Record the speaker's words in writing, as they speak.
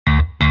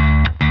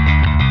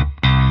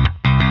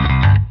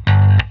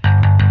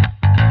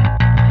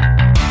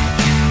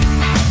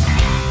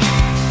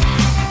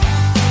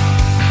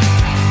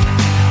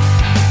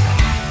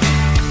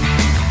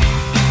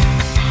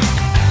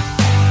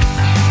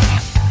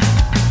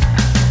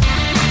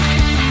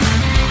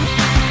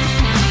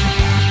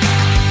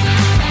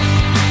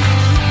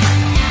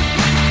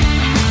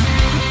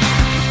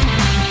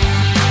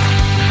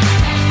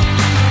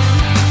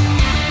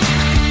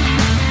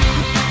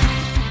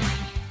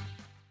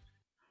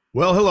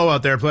Well, hello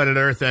out there, planet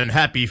Earth, and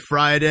happy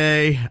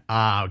Friday.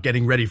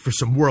 Getting ready for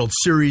some World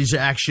Series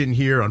action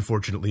here.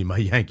 Unfortunately, my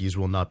Yankees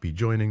will not be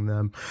joining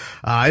them.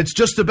 It's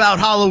just about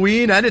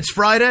Halloween, and it's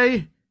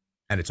Friday.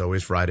 And it's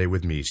always Friday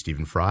with me,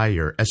 Stephen Fry,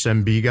 your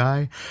SMB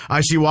guy.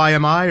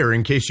 ICYMI, or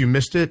in case you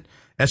missed it,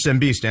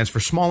 SMB stands for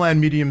Small and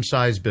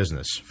Medium-Sized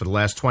Business. For the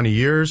last 20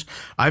 years,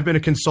 I've been a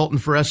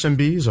consultant for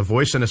SMBs, a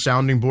voice and a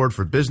sounding board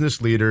for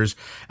business leaders,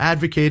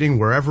 advocating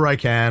wherever I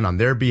can on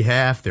their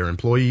behalf, their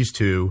employees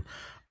too.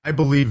 I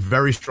believe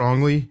very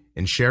strongly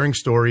in sharing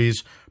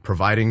stories,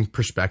 providing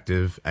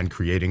perspective, and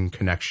creating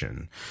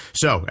connection.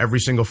 So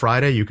every single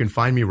Friday, you can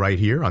find me right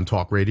here on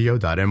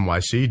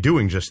talkradio.nyc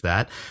doing just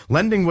that,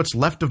 lending what's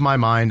left of my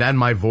mind and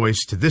my voice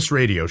to this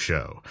radio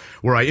show,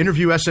 where I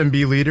interview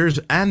SMB leaders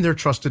and their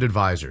trusted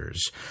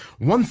advisors.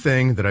 One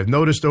thing that I've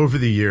noticed over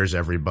the years,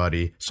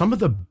 everybody, some of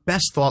the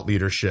best thought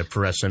leadership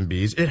for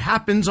SMBs, it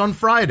happens on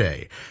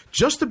Friday.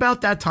 Just about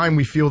that time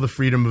we feel the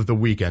freedom of the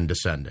weekend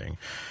descending.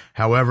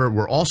 However,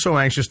 we're also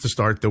anxious to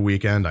start the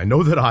weekend. I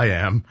know that I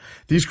am.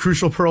 These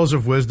crucial pearls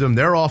of wisdom,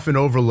 they're often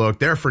overlooked,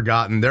 they're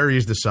forgotten, they're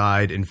eased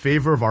aside in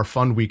favor of our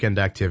fun weekend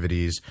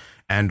activities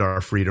and our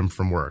freedom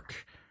from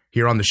work.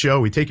 Here on the show,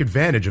 we take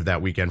advantage of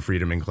that weekend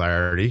freedom and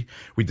clarity.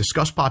 We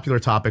discuss popular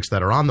topics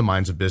that are on the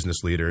minds of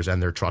business leaders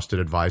and their trusted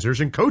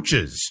advisors and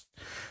coaches.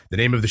 The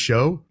name of the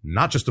show,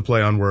 not just a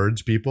play on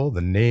words, people,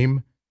 the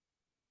name,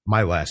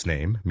 my last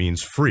name,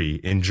 means free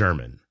in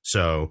German.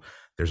 So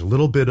there's a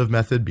little bit of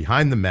method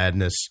behind the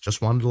madness.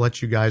 Just wanted to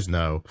let you guys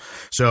know.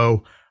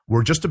 So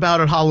we're just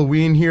about at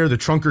Halloween here. The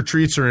trunk or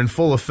treats are in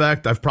full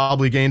effect. I've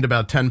probably gained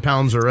about 10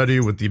 pounds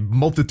already with the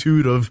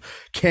multitude of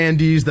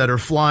candies that are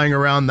flying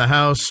around the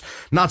house.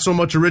 Not so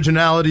much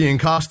originality in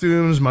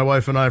costumes. My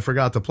wife and I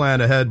forgot to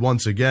plan ahead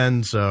once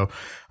again. So,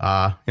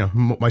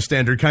 my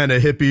standard kind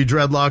of hippie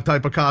dreadlock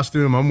type of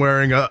costume. I'm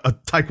wearing a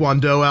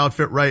Taekwondo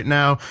outfit right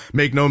now.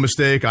 Make no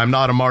mistake, I'm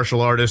not a martial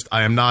artist.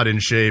 I am not in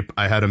shape.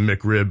 I had a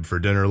McRib for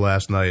dinner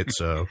last night,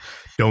 so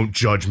don't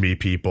judge me,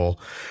 people.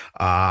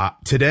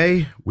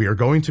 Today, we are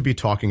going to be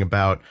talking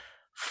about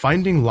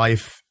finding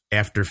life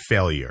after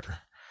failure.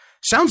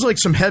 Sounds like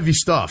some heavy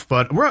stuff,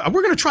 but we're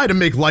going to try to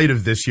make light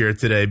of this here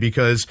today,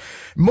 because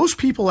most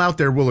people out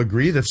there will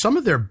agree that some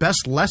of their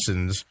best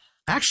lessons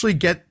actually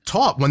get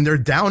taught when they're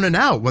down and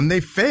out, when they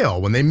fail,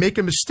 when they make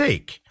a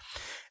mistake.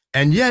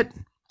 And yet,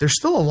 there's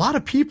still a lot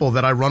of people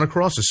that I run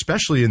across,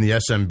 especially in the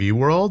SMB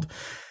world,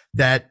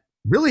 that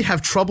really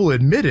have trouble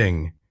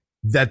admitting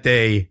that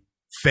they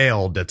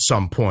failed at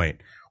some point,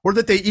 or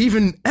that they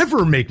even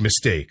ever make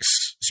mistakes,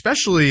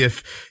 especially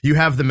if you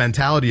have the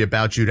mentality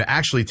about you to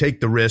actually take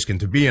the risk and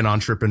to be an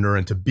entrepreneur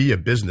and to be a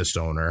business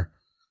owner.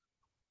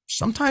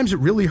 Sometimes it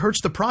really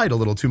hurts the pride a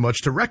little too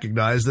much to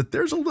recognize that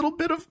there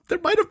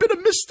might have been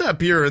a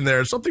misstep here and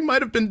there. Something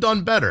might have been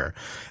done better.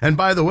 And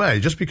by the way,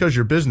 just because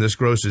your business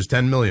grosses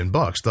 $10 million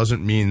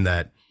doesn't mean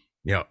that,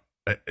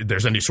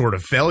 there's any sort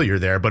of failure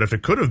there. But if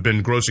it could have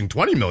been grossing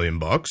 $20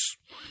 million,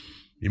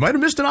 you might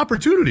have missed an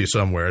opportunity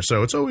somewhere.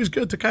 So it's always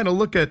good to kind of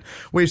look at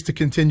ways to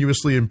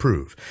continuously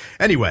improve.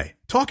 Anyway,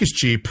 talk is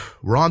cheap.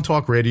 We're on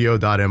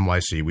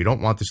talkradio.nyc. We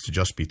don't want this to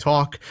just be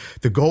talk.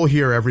 The goal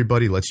here,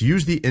 everybody, let's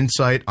use the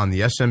insight on the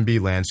SMB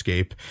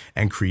landscape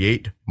and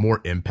create more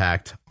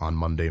impact on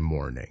Monday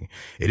morning.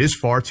 It is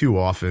far too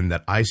often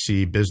that I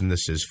see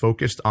businesses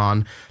focused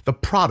on the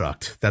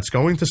product that's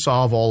going to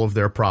solve all of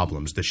their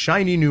problems, the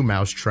shiny new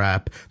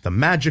mousetrap, the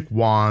magic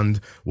wand,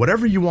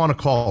 whatever you want to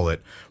call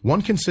it.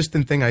 One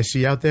consistent thing I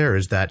see out there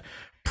is that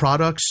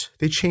products,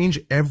 they change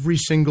every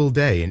single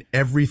day in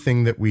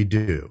everything that we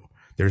do.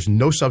 There's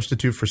no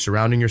substitute for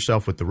surrounding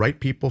yourself with the right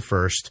people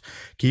first,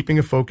 keeping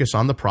a focus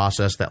on the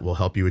process that will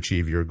help you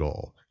achieve your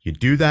goal. You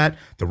do that,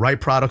 the right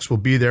products will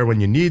be there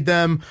when you need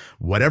them.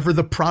 Whatever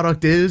the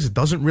product is, it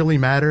doesn't really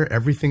matter.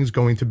 Everything's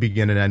going to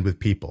begin and end with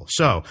people.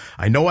 So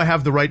I know I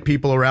have the right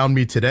people around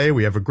me today.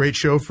 We have a great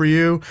show for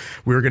you.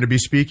 We're going to be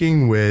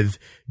speaking with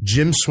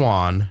Jim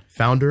Swan,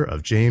 founder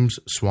of James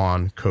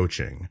Swan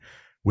Coaching.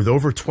 With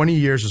over 20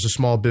 years as a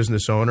small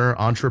business owner,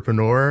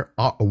 entrepreneur,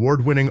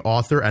 award-winning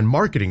author, and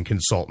marketing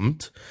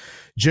consultant,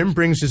 Jim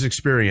brings his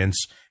experience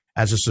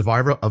as a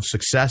survivor of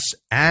success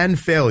and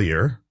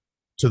failure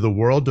to the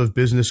world of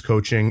business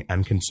coaching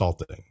and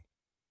consulting.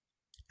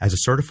 As a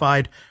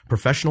certified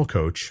professional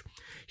coach,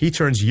 he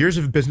turns years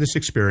of business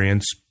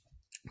experience,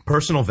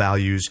 personal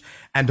values,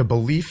 and a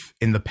belief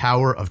in the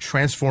power of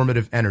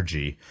transformative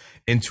energy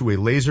into a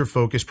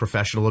laser-focused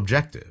professional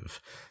objective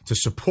to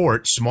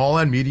support small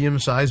and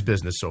medium-sized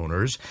business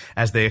owners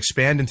as they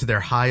expand into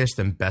their highest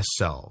and best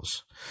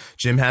selves.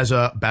 Jim has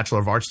a Bachelor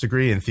of Arts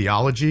degree in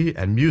theology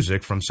and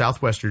music from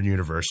Southwestern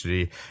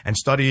University and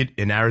studied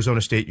in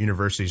Arizona State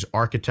University's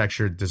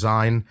Architecture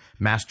Design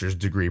Master's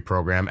degree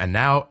program, and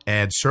now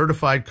adds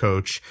certified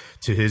coach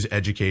to his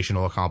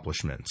educational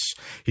accomplishments.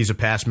 He's a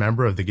past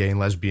member of the Gay and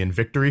Lesbian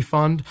Victory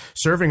Fund,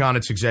 serving on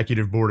its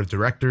executive board of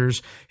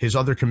directors. His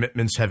other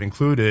commitments have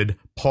included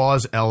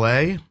Paws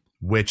LA,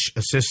 which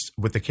assists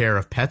with the care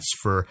of pets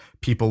for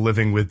people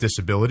living with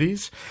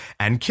disabilities,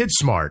 and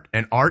KidSmart,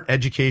 an art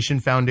education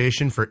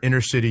foundation for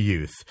inner city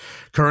youth.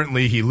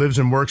 Currently, he lives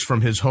and works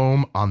from his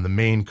home on the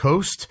Maine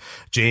coast.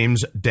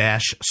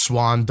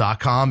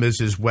 James-Swan.com is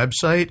his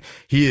website.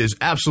 He is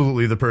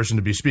absolutely the person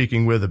to be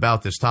speaking with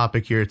about this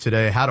topic here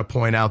today, how to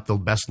point out the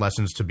best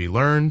lessons to be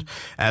learned.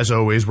 As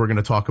always, we're going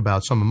to talk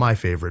about some of my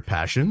favorite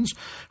passions.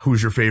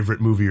 Who's your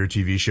favorite movie or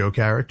TV show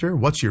character?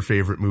 What's your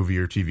favorite movie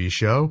or TV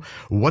show?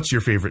 What's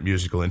your favorite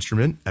musical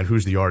instrument? And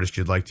who's the artist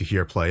you'd like to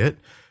hear play it?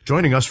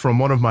 Joining us from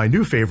one of my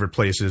new favorite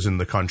places in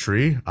the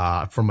country,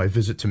 from my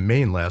visit to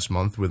Maine last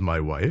month with my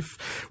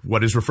wife,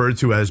 what is referred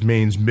to as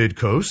Maine's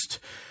Mid-Coast.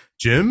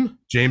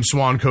 James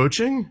Swan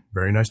Coaching.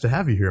 Very nice to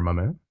have you here, my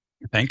man.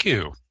 Thank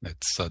you.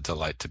 It's a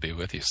delight to be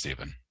with you,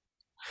 Stephen.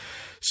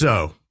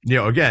 So,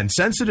 again,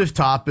 sensitive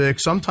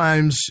topic.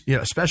 Sometimes,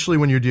 especially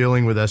when you're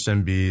dealing with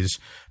SMBs,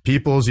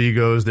 people's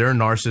egos, their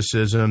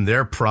narcissism,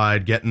 their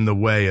pride get in the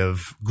way of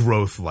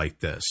growth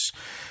like this.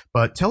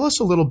 But tell us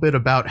a little bit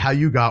about how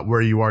you got where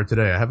you are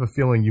today. I have a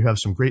feeling you have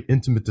some great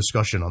intimate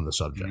discussion on the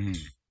subject.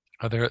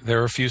 There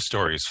are a few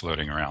stories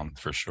floating around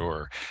for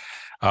sure.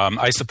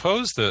 I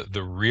suppose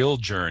the real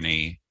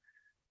journey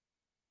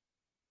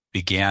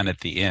began at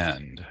the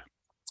end.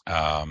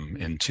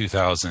 In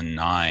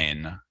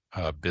 2009,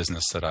 a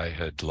business that I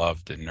had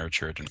loved and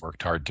nurtured and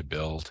worked hard to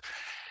build,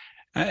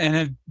 and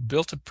had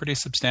built a pretty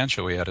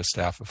substantial. We had a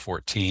staff of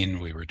 14.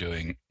 We were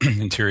doing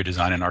interior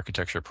design and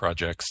architecture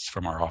projects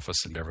from our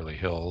office in Beverly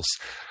Hills,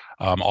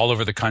 all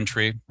over the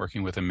country,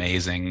 working with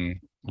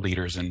amazing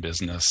leaders in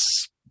business,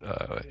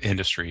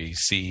 industry,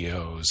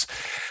 CEOs,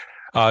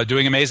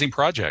 doing amazing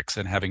projects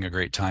and having a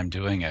great time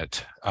doing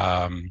it.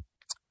 And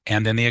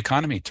then the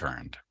economy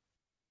turned.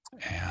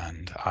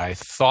 And I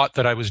thought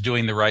that I was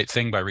doing the right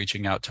thing by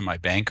reaching out to my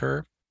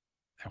banker.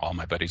 All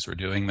my buddies were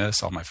doing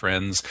this, all my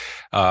friends.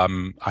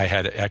 I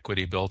had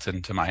equity built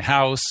into my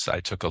house. I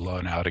took a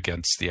loan out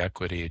against the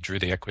equity, drew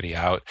the equity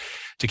out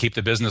to keep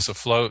the business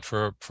afloat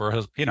for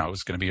it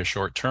was going to be a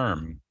short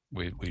term.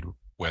 We'd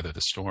weather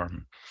the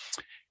storm.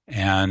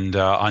 And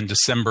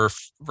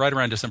right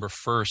around December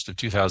 1st of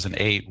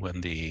 2008,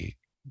 when the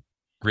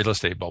real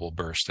estate bubble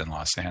burst in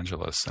Los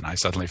Angeles, and I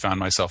suddenly found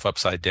myself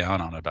upside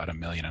down on about $1.5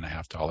 million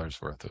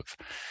worth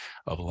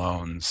of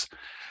loans.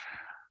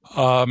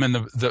 And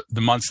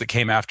the months that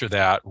came after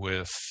that,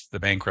 with the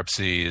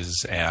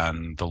bankruptcies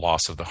and the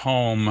loss of the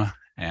home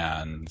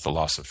and the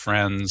loss of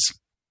friends.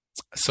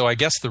 So I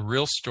guess the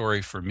real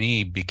story for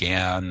me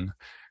began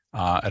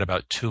at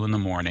about 2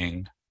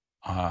 a.m.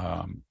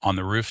 On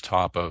the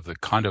rooftop of the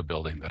condo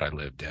building that I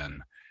lived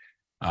in,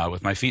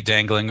 with my feet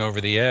dangling over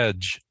the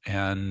edge,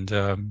 and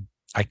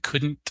I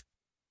couldn't.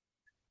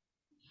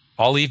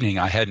 All evening,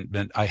 I had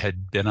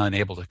been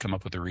unable to come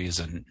up with a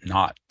reason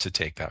not to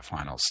take that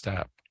final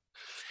step,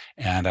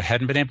 and I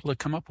hadn't been able to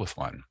come up with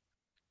one.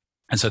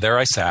 And so there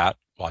I sat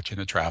watching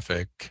the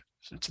traffic.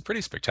 It's a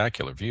pretty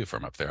spectacular view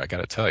from up there, I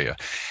got to tell you.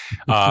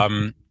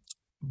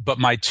 But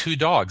my 2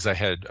 dogs, I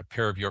had a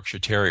pair of Yorkshire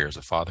Terriers,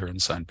 a father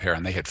and son pair,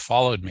 and they had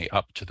followed me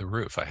up to the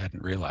roof. I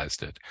hadn't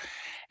realized it,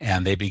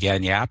 and they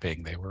began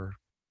yapping. They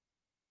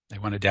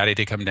wanted Daddy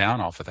to come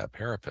down off of that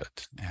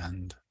parapet.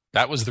 And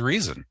that was the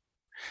reason.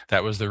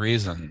 That was the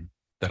reason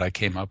that I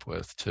came up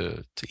with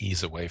to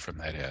ease away from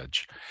that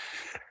edge.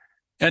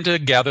 And to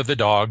gather the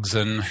dogs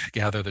and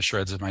gather the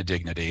shreds of my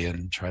dignity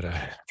and try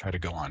to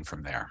go on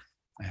from there.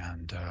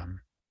 And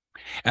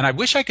I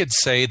wish I could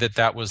say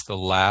that was the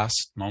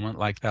last moment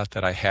like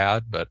that I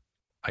had, but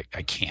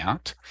I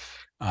can't.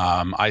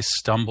 I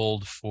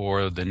stumbled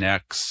for the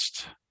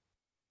next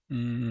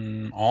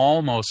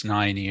almost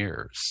 9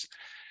 years.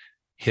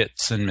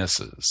 Hits and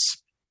misses,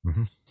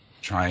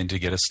 trying to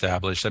get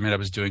established. I mean, I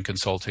was doing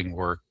consulting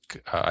work.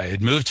 I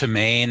had moved to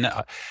Maine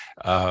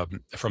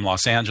from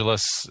Los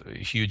Angeles, a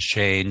huge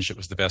change. It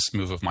was the best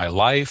move of my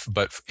life.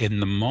 But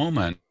in the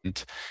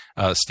moment,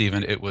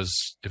 Stephen, it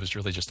was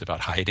really just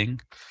about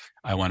hiding.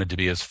 I wanted to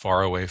be as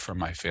far away from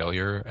my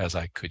failure as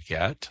I could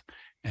get.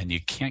 And you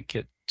can't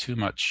get too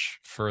much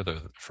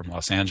further from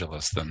Los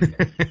Angeles than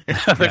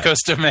the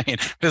coast of Maine.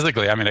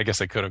 Physically, I mean, I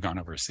guess I could have gone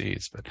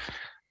overseas, but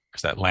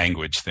there's that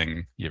language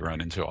thing you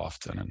run into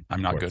often, and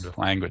I'm not good with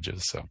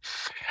languages. So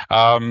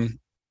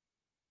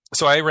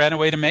I ran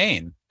away to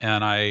Maine,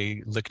 and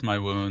I licked my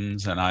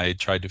wounds, and I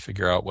tried to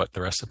figure out what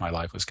the rest of my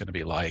life was going to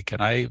be like.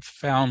 And I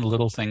found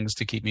little things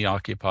to keep me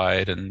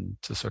occupied and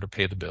to sort of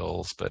pay the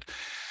bills, but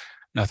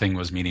nothing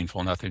was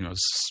meaningful. Nothing was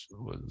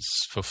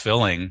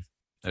fulfilling.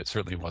 It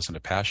certainly wasn't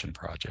a passion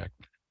project.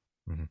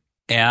 Mm-hmm.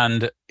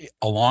 And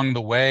along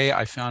the way,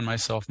 I found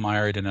myself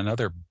mired in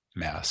another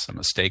mess, a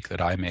mistake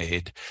that I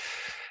made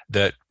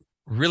that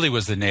really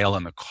was the nail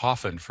in the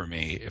coffin for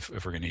me, if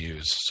we're going to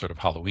use sort of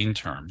Halloween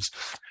terms.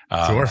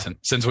 Sure.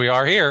 Since we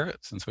are here.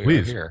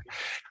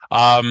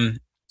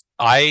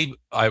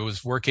 I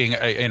was working,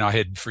 I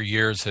had for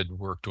years had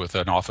worked with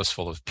an office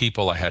full of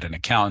people. I had an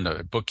accountant,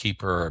 a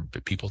bookkeeper,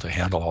 people to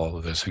handle all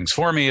of those things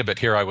for me. But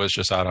here I was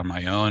just out on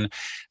my own.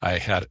 I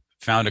had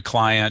found a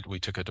client. We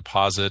took a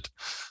deposit.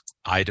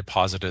 I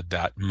deposited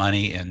that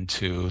money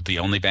into the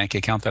only bank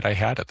account that I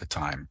had at the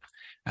time.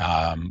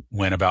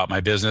 Went about my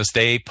business.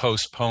 They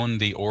postponed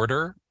the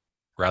order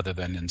rather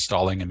than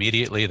installing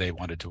immediately. They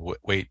wanted to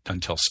wait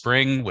until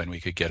spring when we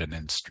could get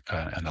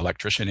an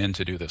electrician in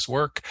to do this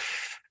work.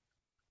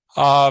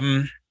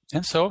 And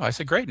so I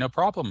said, great, no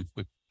problem.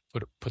 We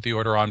put the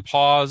order on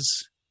pause.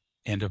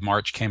 End of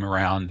March came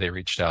around. They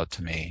reached out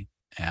to me,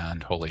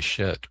 and holy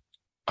shit,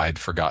 I'd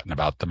forgotten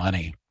about the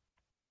money.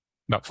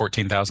 About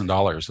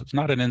 $14,000. It's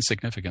not an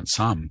insignificant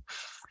sum.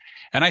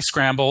 And I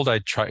scrambled.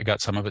 I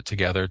got some of it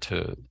together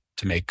to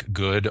make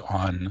good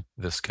on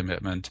this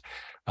commitment.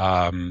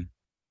 And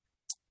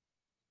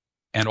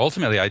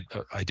ultimately,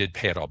 I did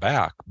pay it all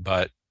back.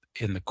 But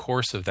in the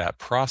course of that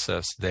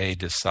process, they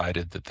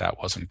decided that that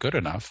wasn't good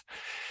enough.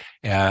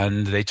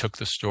 And they took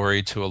the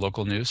story to a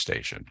local news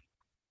station.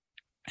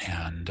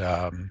 And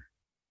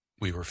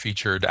we were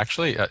featured,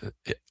 actually,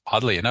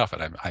 oddly enough,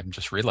 and I'm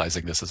just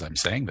realizing this as I'm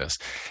saying this,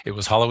 it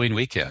was Halloween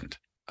weekend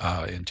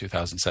in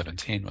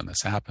 2017 when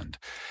this happened.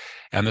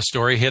 And the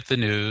story hit the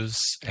news,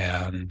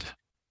 and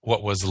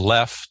what was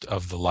left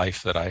of the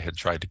life that I had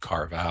tried to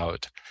carve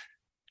out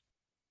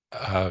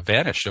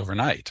vanished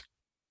overnight.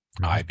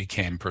 I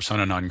became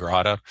persona non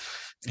grata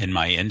in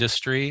my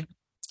industry.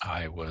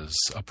 I was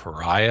a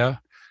pariah,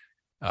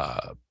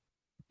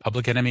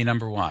 public enemy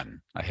number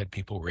one. I had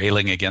people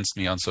railing against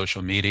me on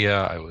social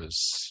media. I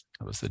was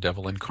the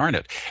devil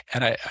incarnate.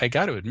 And I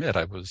got to admit,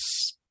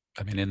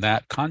 in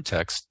that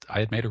context, I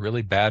had made a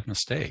really bad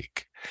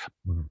mistake.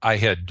 Mm-hmm. I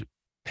had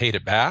paid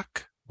it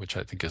back, which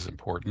I think is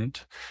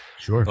important.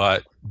 Sure.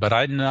 But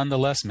I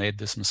nonetheless made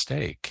this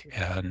mistake.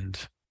 And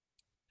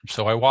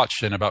so I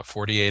watched in about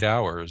 48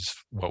 hours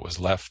what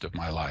was left of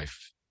my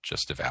life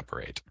just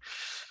evaporate.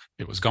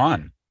 It was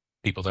gone.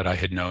 People that I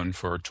had known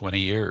for 20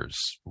 years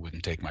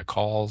wouldn't take my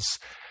calls,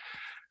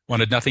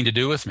 wanted nothing to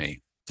do with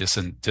me,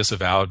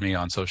 disavowed me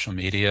on social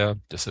media,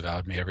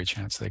 disavowed me every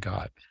chance they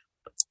got.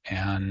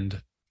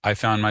 And I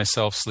found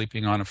myself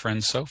sleeping on a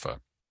friend's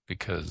sofa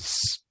because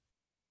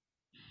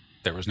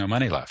there was no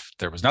money left.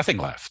 There was nothing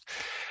left.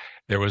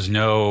 There was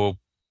no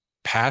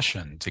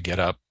passion to get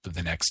up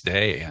the next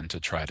day and to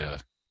try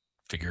to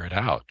figure it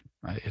out.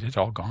 It had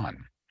all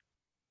gone.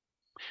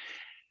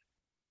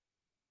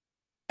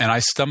 And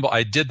I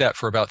did that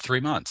for about 3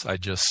 months. I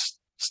just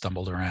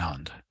stumbled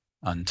around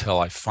until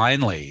I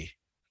finally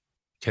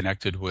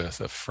connected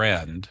with a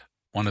friend,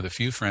 one of the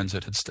few friends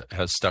that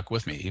has stuck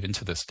with me even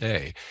to this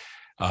day,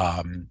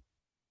 who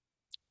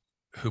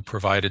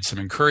provided some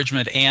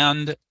encouragement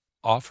and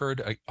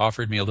offered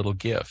me a little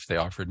gift. They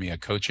offered me a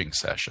coaching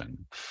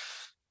session.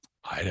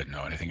 I didn't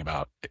know anything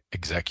about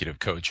executive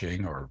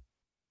coaching or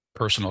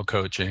personal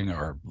coaching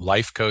or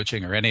life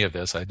coaching or any of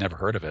this. I'd never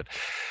heard of it.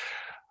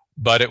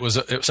 But it was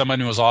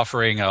someone who was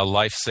offering a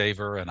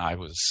lifesaver, and I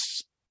was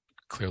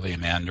clearly a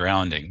man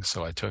drowning,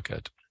 so I took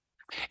it.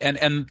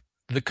 And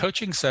the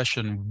coaching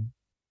session,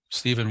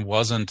 Stephen,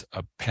 wasn't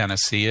a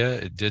panacea.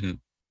 It didn't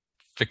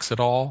fix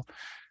it all,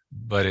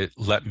 but it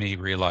let me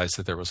realize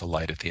that there was a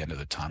light at the end of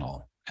the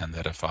tunnel, and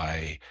that if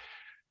I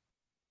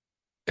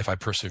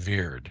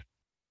persevered,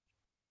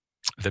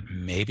 that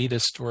maybe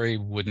this story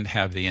wouldn't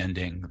have the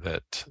ending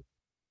that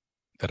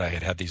I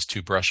had these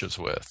two brushes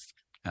with.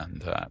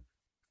 And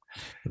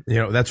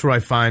that's where I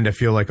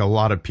feel like a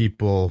lot of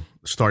people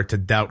start to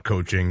doubt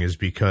coaching, is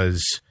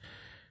because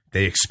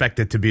they expect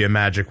it to be a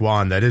magic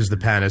wand that is the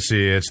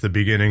panacea. It's the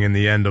beginning and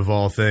the end of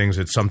all things.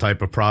 It's some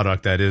type of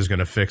product that is going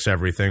to fix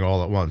everything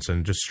all at once,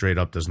 and just straight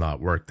up does not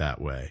work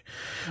that way.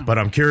 But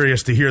I'm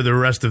curious to hear the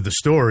rest of the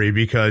story,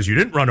 because you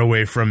didn't run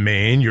away from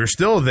Maine. You're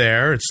still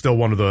there. It's still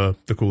one of the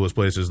coolest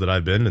places that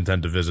I've been and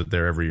tend to visit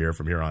there every year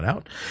from here on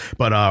out.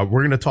 But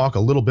we're going to talk a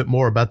little bit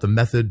more about the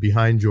method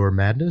behind your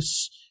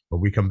madness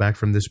when we come back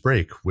from this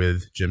break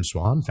with Jim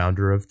Swan,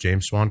 founder of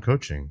James Swan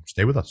Coaching.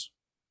 Stay with us.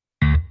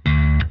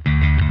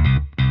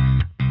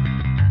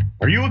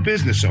 Are you a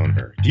business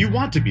owner? Do you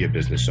want to be a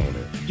business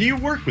owner? Do you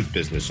work with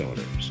business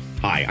owners?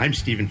 Hi, I'm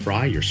Stephen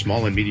Fry, your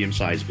small and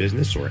medium-sized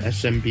business, or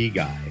SMB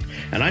guy,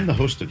 and I'm the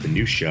host of the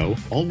new show,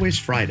 Always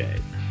Friday.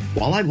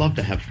 While I love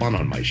to have fun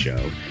on my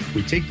show,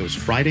 we take those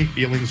Friday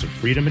feelings of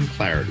freedom and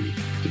clarity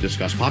to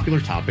discuss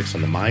popular topics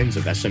on the minds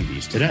of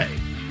SMBs today.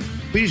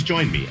 Please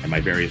join me and my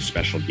various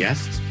special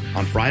guests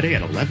on Friday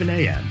at 11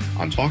 a.m.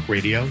 on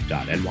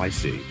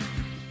talkradio.nyc.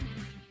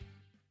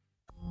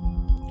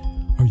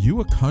 Are you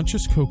a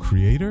conscious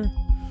co-creator?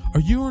 Are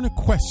you on a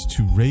quest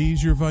to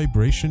raise your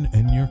vibration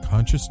and your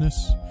consciousness?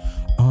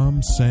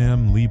 I'm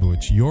Sam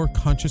Leibowitz, your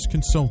conscious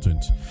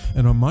consultant,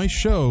 and on my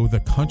show, The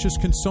Conscious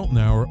Consultant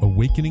Hour,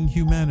 Awakening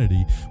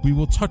Humanity, we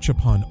will touch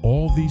upon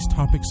all these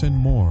topics and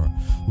more.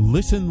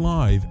 Listen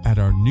live at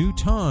our new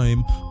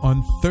time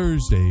on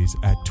Thursdays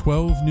at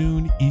 12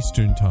 noon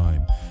Eastern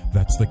Time.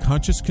 That's The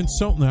Conscious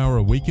Consultant Hour,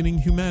 Awakening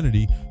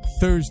Humanity,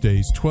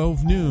 Thursdays,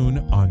 12 noon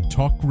on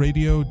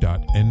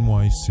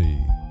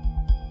talkradio.nyc.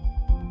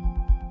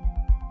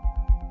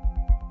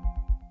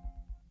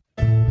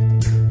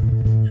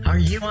 Are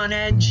you on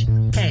edge?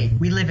 Hey,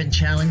 we live in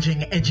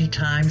challenging, edgy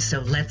times, so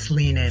let's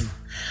lean in.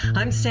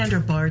 I'm Sandra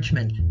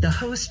Bargman, the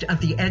host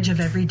of The Edge of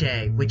Every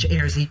Day, which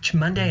airs each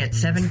Monday at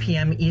 7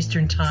 p.m.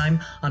 Eastern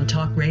Time on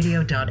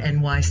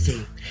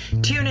talkradio.nyc.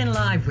 Tune in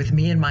live with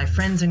me and my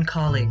friends and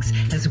colleagues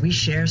as we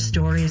share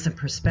stories and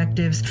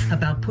perspectives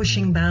about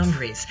pushing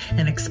boundaries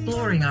and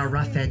exploring our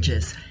rough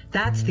edges.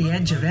 That's The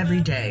Edge of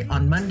Every Day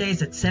on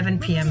Mondays at 7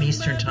 p.m.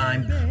 Eastern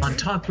Time on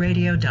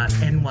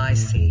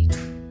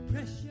talkradio.nyc.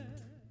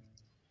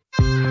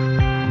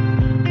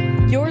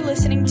 You're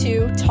listening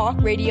to Talk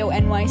Radio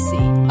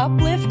NYC.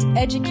 Uplift,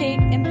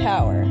 educate,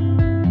 empower.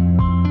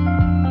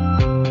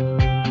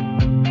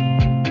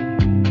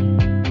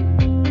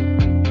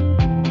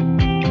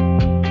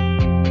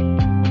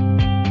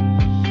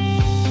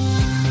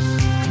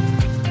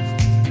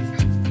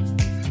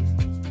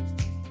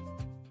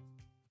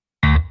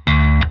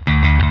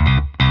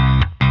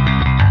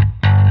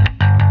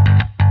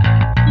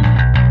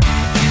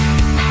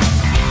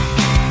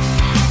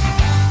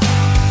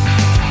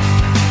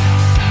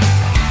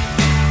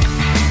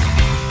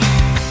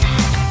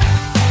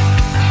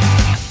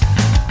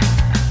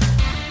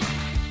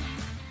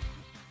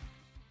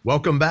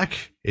 Welcome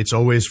back. It's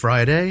always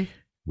Friday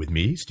with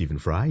me, Stephen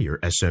Fry, your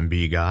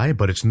SMB guy,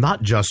 but it's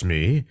not just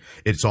me.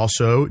 It's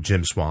also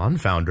Jim Swan,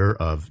 founder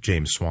of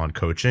James Swan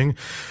Coaching.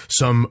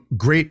 Some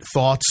great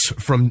thoughts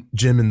from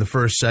Jim in the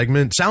first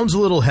segment. Sounds a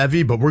little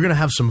heavy, but we're going to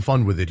have some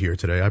fun with it here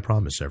today. I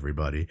promise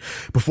everybody.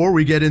 Before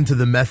we get into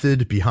the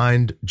method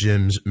behind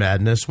Jim's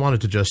madness,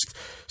 wanted to just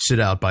sit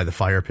out by the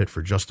fire pit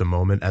for just a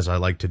moment, as I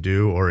like to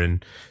do, or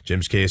in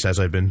Jim's case, as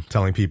I've been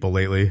telling people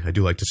lately, I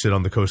do like to sit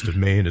on the coast of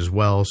Maine as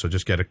well. So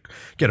just get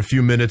a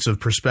few minutes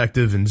of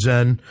perspective and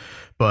zen.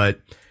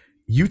 But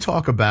you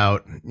talk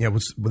about,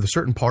 with a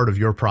certain part of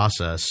your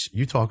process,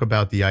 you talk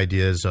about the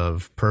ideas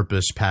of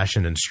purpose,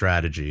 passion, and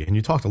strategy. And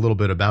you talked a little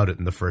bit about it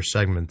in the first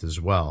segment as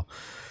well,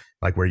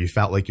 like where you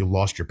felt like you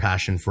lost your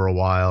passion for a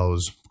while. It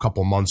was a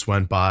couple months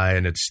went by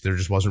and there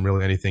just wasn't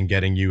really anything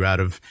getting you out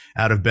of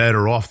bed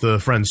or off the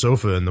friend's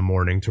sofa in the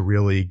morning to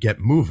really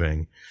get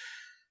moving.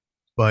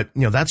 But,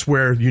 that's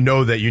where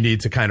that you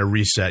need to kind of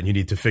reset and you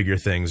need to figure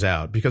things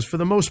out, because for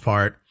the most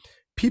part,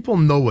 people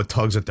know what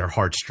tugs at their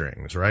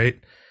heartstrings, right?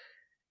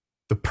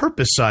 The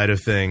purpose side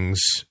of things,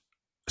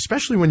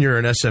 especially when you're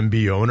an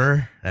SMB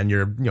owner and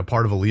you're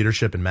part of a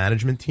leadership and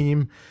management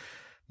team,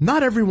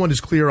 not everyone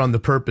is clear on the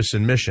purpose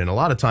and mission. A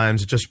lot of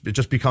times it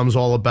just becomes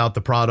all about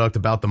the product,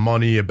 about the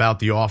money, about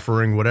the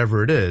offering,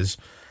 whatever it is.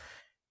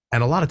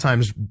 And a lot of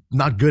times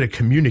not good at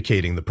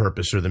communicating the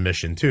purpose or the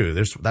mission too.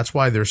 That's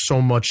why there's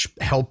so much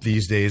help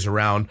these days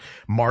around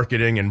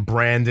marketing and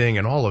branding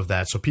and all of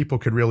that, so people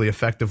could really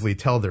effectively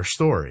tell their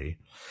story.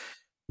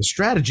 The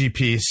strategy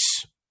piece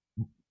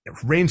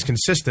reigns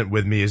consistent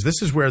with me, is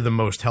this is where the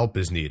most help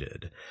is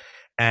needed.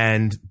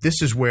 And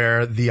this is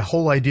where the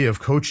whole idea of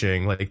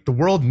coaching, like the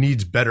world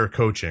needs better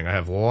coaching. I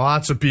have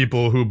lots of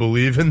people who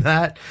believe in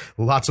that,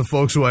 lots of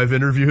folks who I've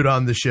interviewed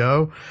on the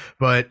show,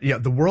 but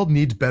the world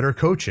needs better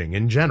coaching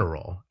in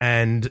general.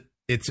 And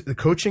the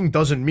coaching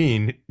doesn't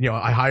mean,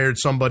 I hired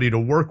somebody to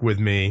work with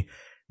me,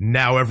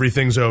 now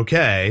everything's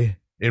okay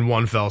in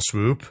one fell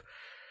swoop.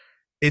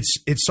 It's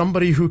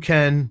somebody who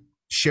can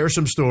share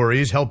some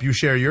stories, help you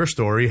share your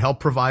story, help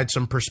provide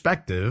some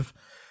perspective,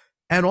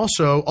 and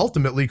also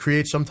ultimately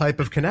create some type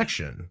of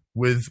connection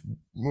with,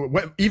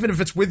 even if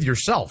it's with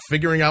yourself,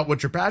 figuring out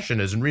what your passion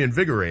is and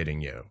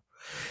reinvigorating you.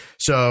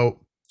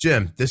 So,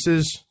 Jim, this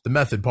is the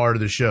method part of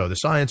the show, the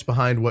science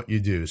behind what you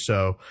do.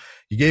 So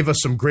you gave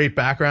us some great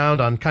background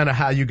on kind of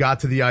how you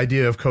got to the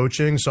idea of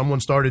coaching. Someone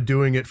started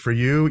doing it for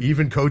you.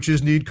 Even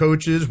coaches need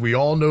coaches. We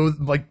all know,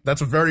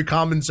 that's a very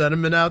common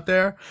sentiment out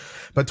there.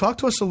 But talk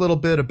to us a little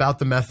bit about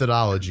the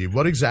methodology.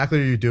 What exactly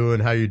are you doing?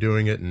 How are you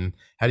doing it? And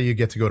how do you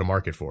get to go to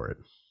market for it?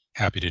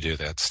 Happy to do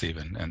that,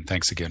 Stephen. And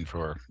thanks again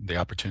for the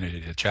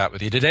opportunity to chat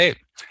with you today.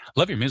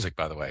 Love your music,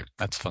 by the way.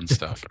 That's fun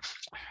stuff.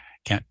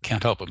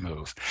 Can't help but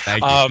move.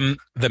 Thank you.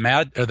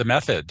 The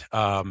method.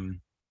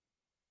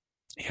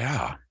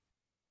 Yeah.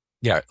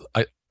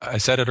 I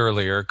said it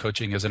earlier.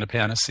 Coaching isn't a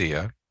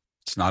panacea.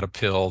 It's not a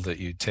pill that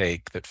you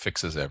take that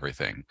fixes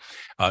everything.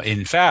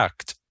 In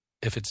fact,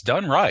 if it's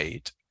done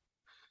right,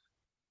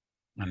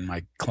 and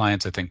my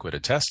clients, I think, would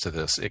attest to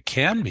this, it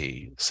can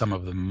be some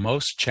of the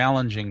most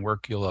challenging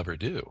work you'll ever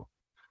do.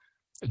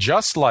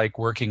 Just like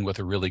working with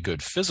a really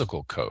good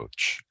physical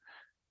coach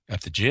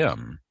at the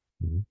gym.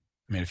 Mm-hmm.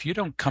 I mean, if you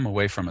don't come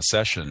away from a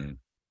session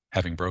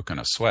having broken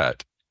a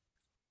sweat,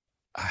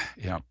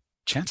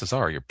 chances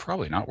are you're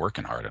probably not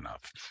working hard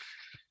enough.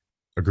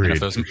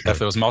 Agreed. And if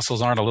those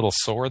muscles aren't a little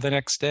sore the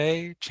next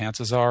day,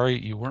 chances are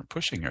you weren't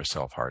pushing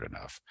yourself hard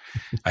enough.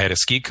 I had a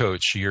ski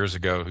coach years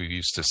ago who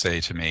used to say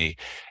to me,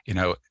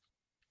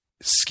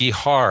 ski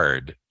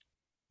hard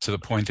to the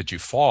point that you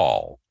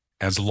fall.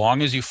 As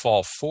long as you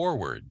fall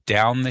forward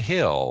down the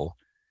hill,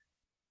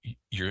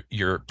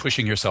 you're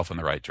pushing yourself in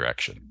the right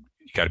direction.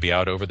 You got to be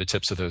out over the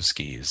tips of those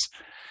skis.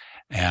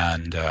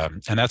 And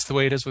that's the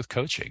way it is with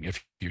coaching.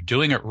 If you're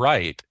doing it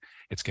right,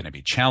 it's going to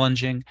be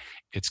challenging.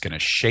 It's going to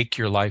shake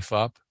your life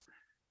up.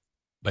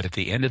 But at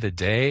the end of the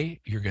day,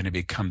 you're going to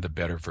become the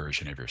better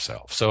version of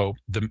yourself. So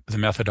the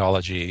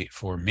methodology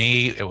for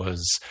me, it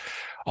was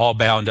all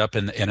bound up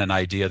in an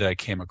idea that I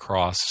came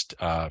across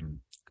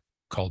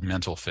called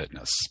mental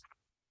fitness.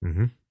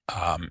 Mm-hmm.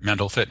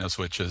 Mental fitness,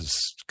 which is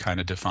kind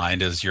of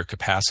defined as your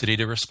capacity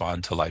to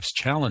respond to life's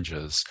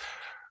challenges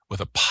with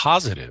a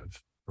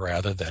positive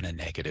rather than a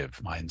negative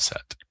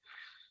mindset.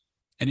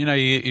 And,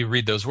 you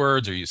read those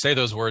words or you say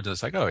those words and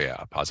it's like, oh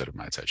yeah, positive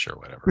mindset, sure,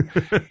 whatever.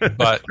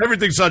 But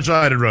everything's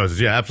sunshine and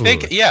roses. Yeah,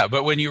 absolutely.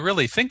 But when you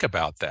really think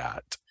about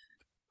that,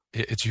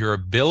 it's your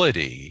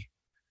ability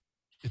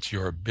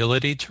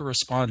to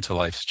respond to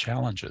life's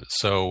challenges.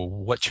 So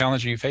what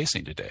challenge are you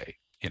facing today?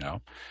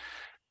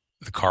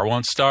 The car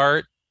won't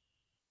start,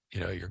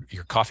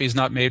 your coffee's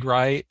not made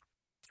right,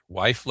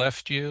 wife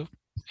left you,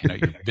 your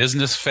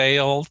business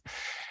failed.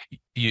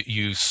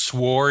 You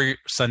swore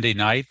Sunday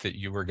night that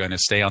you were going to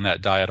stay on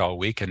that diet all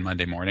week, and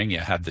Monday morning you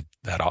had the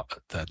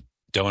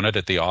donut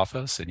at the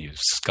office, and you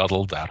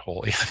scuttled that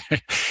whole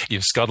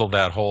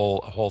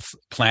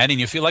plan, and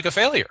you feel like a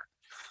failure.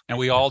 And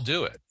we all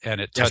do it.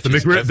 And it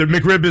touches. Yes, the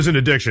McRib is an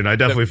addiction. I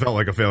definitely felt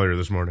like a failure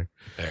this morning.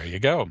 There you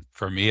go.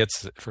 For me,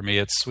 it's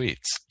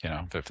sweets.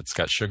 If it's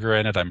got sugar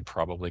in it, I'm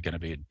probably going to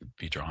be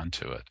drawn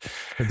to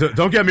it.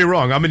 Don't get me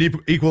wrong. I'm an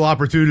equal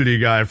opportunity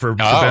guy for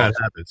bad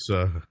habits.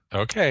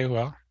 Okay,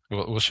 well,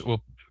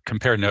 we'll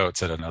compare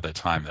notes at another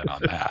time then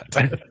on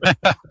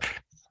that.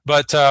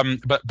 But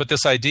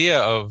this idea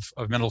of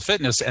mental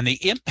fitness and the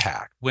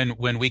impact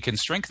when we can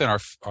strengthen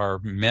our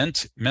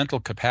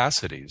mental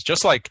capacities,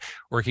 just like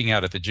working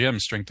out at the gym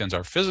strengthens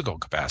our physical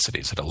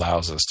capacities. It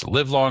allows us to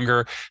live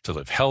longer, to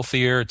live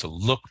healthier, to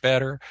look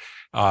better.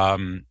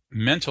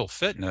 Mental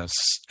fitness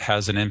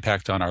has an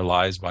impact on our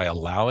lives by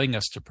allowing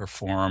us to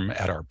perform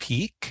at our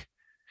peak.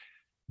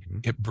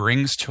 Mm-hmm. It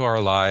brings to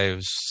our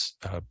lives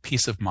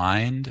peace of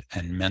mind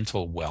and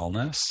mental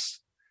wellness.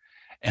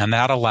 And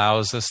that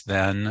allows us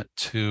then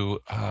to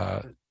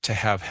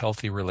have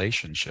healthy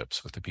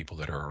relationships with the people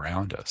that are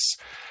around us.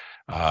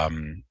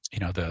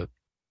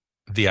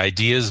 The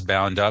ideas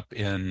bound up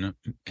in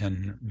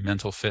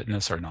mental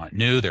fitness are not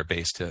new. They're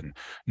based in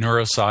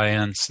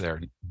neuroscience.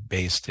 They're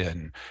based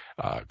in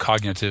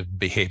cognitive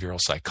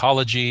behavioral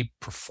psychology,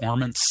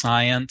 performance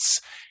science,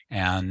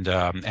 and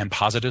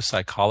positive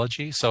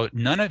psychology. So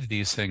none of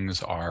these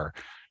things are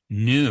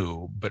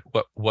new. But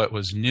what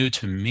was new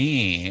to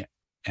me,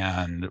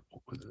 and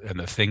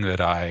the thing that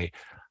I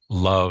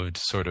loved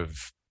sort of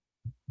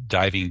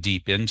diving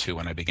deep into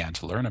when I began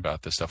to learn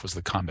about this stuff, was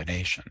the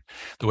combination.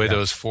 The way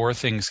those four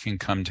things can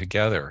come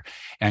together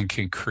and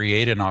can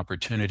create an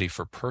opportunity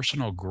for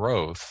personal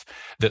growth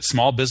that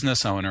small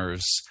business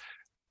owners,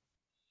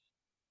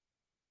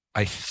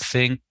 I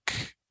think,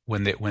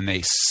 when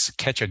they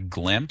catch a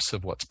glimpse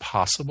of what's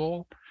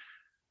possible,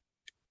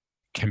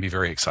 can be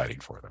very exciting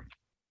for them.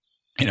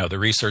 The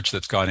research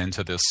that's gone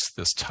into this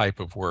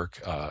type of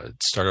work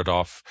started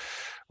off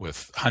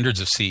with hundreds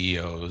of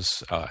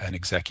CEOs and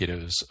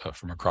executives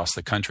from across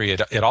the country.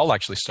 It all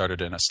actually started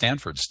in a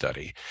Stanford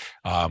study,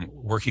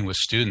 working with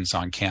students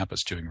on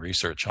campus doing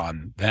research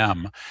on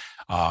them.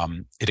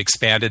 It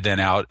expanded then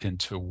out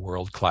into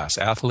world-class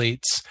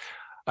athletes.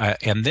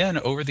 And then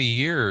over the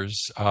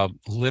years,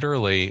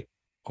 literally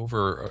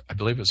I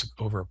believe it was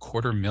over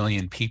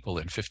 250,000 people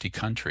in 50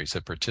 countries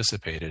have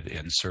participated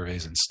in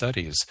surveys and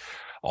studies,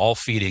 all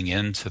feeding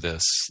into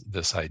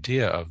this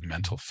idea of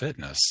mental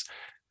fitness.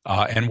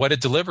 And what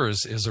it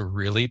delivers is a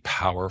really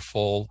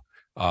powerful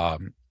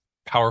way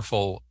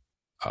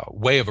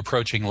of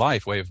approaching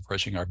life, way of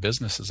approaching our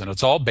businesses. And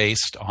it's all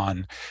based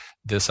on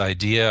this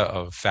idea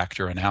of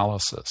factor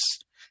analysis.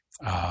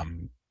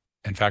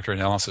 And factor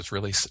analysis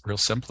really, real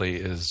simply,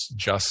 is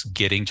just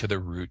getting to the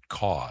root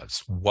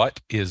cause. What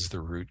is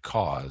the root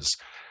cause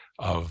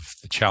of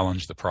the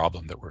challenge, the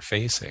problem that we're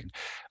facing?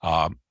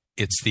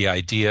 It's the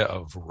idea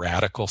of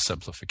radical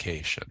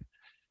simplification,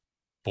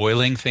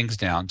 boiling things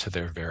down to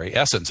their very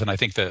essence. And I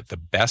think that the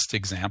best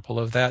example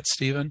of that,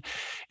 Stephen,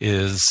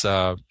 is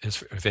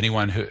if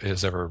anyone who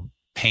has ever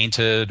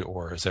painted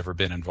or has ever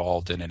been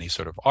involved in any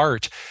sort of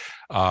art,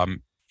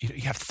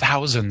 you have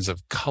thousands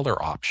of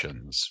color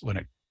options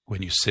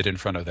when you sit in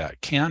front of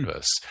that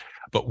canvas.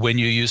 But when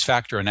you use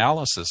factor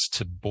analysis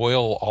to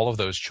boil all of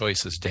those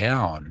choices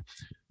down,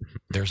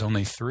 there's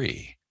only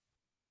three.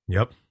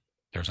 Yep.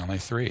 There's only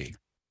three: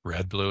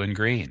 red, blue, and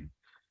green.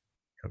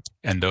 Yep.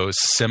 And those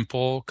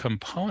simple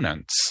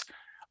components,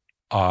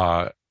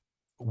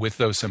 with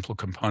those simple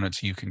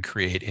components, you can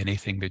create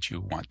anything that you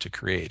want to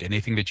create.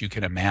 Anything that you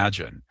can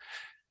imagine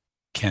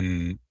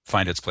can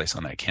find its place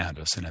on that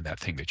canvas and in that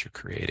thing that you're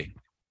creating.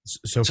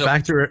 So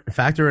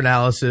factor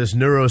analysis,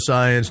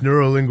 neuroscience,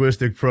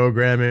 neurolinguistic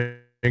programming,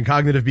 and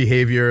cognitive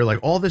behavior, like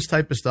all this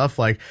type of stuff,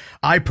 like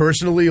I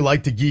personally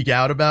like to geek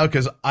out about,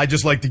 because I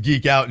just like to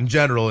geek out in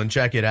general and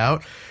check it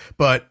out.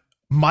 But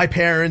my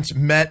parents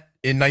met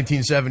in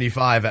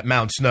 1975 at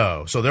Mount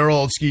Snow, so they're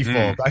old ski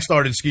folk. I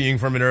started skiing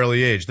from an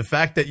early age. The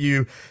fact that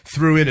you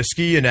threw in a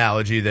ski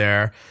analogy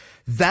there,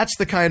 that's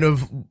the kind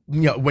of,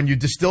 when you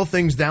distill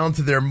things down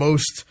to their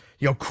most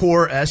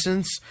core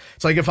essence.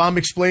 It's like if I'm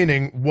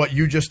explaining what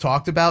you just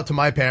talked about to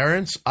my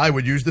parents, I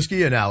would use the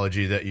ski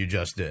analogy that you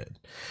just did.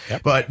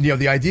 Yep. But,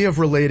 the idea of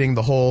relating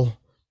the whole,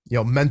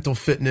 mental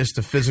fitness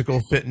to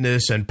physical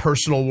fitness and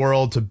personal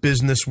world to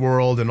business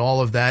world and all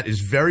of that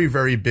is very,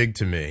 very big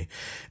to me.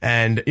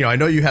 And, I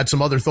know you had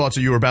some other thoughts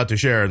that you were about to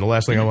share, and the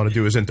last thing I want to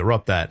do is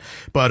interrupt that.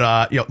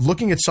 But,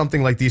 looking at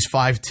something like these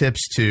 5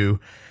 tips to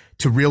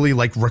really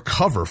like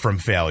recover from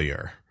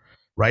failure,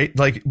 right?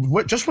 Like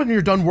just when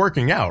you're done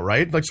working out,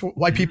 right? That's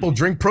why people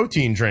drink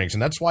protein drinks,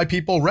 and that's why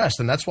people rest,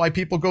 and that's why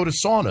people go to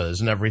saunas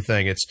and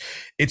everything.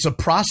 It's a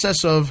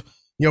process of,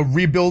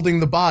 rebuilding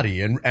the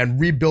body and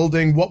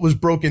rebuilding what was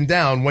broken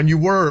down when you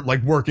were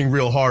like working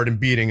real hard and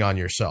beating on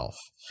yourself.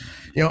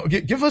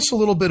 Give us a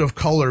little bit of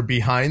color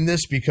behind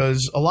this,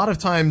 because a lot of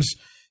times,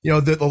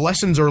 the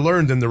lessons are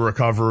learned in the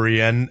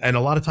recovery, and a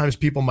lot of times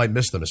people might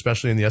miss them,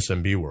 especially in the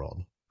SMB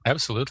world.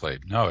 Absolutely.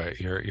 No,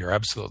 you're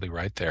absolutely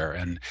right there.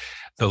 And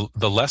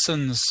the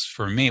lessons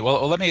for me,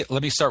 well, let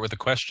me start with a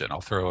question. I'll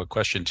throw a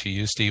question to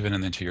you, Stephen,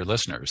 and then to your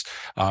listeners.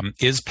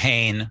 Is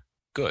pain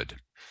good?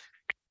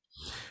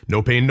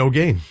 No pain, no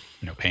gain.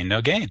 No pain,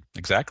 no gain.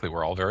 Exactly.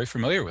 We're all very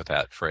familiar with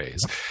that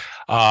phrase.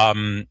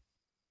 And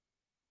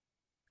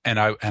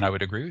I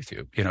would agree with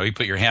you. You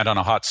put your hand on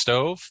a hot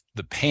stove,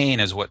 the pain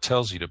is what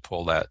tells you to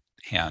pull that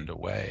hand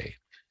away.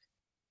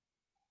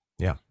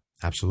 Yeah,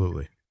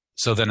 absolutely.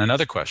 So then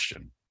another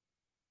question.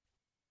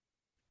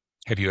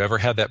 Have you ever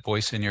had that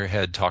voice in your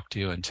head talk to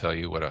you and tell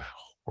you what a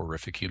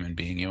horrific human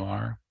being you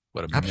are?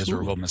 What a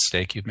miserable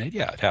mistake you've made?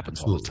 Yeah, it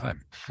happens all the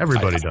time.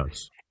 Everybody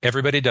does.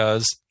 Everybody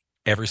does.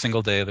 Every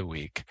single day of the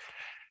week.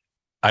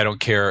 I don't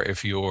care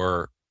if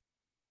you're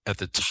at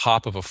the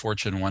top of a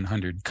Fortune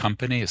 100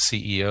 company, a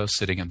CEO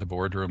sitting in the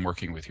boardroom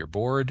working with your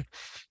board,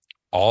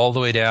 all the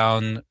way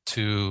down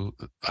to,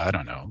 I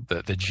don't know,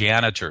 the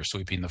janitor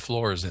sweeping the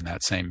floors in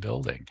that same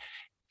building.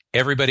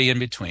 Everybody in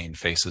between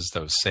faces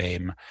those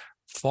same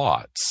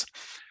thoughts.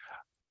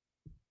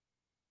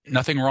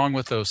 Nothing wrong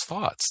with those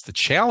thoughts. The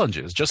challenge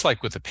is, just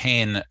like with the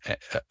pain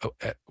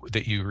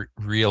that you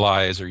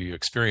realize or you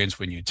experience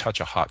when you touch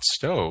a hot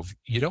stove,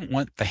 you don't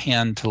want the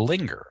hand to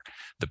linger.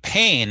 The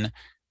pain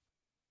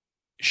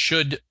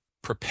should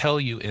propel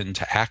you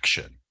into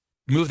action.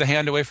 Move the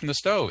hand away from the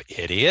stove,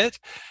 idiot.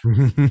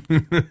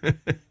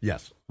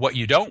 Yes. What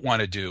you don't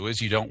want to do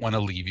is you don't want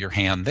to leave your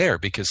hand there,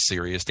 because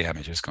serious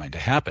damage is going to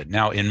happen.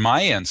 Now, in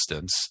my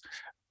instance,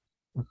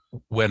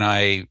 when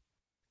I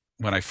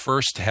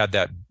first had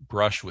that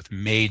brush with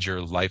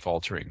major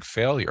life-altering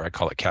failure, I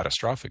call it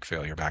catastrophic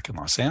failure, back in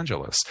Los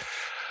Angeles,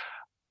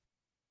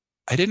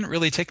 I didn't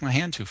really take my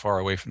hand too far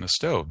away from the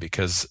stove,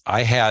 because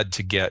I had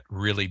to get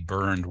really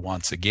burned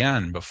once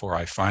again before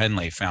I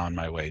finally found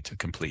my way to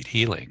complete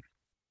healing.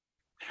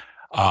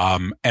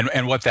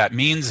 And what that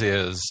means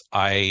is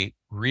I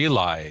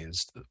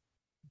realized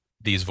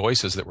these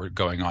voices that were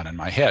going on in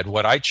my head.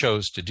 What I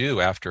chose to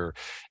do after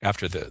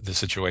the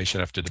situation,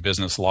 after the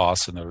business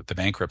loss and the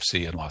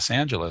bankruptcy in Los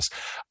Angeles,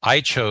 I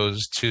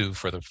chose to,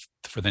 for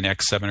the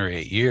next 7 or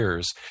 8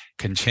 years,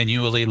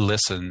 continually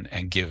listen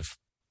and give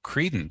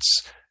credence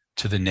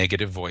to the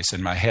negative voice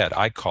in my head.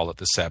 I call it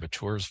the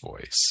saboteur's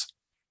voice.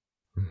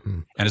 Mm-hmm.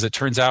 And as it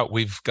turns out,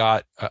 we've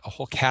got a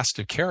whole cast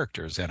of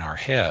characters in our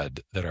head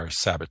that are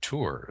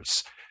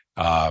saboteurs.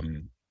 I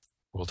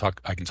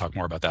can talk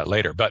more about that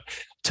later. But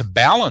to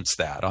balance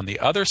that, on the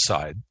other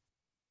side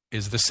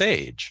is the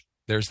sage.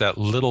 There's that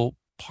little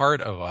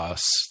part of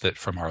us that,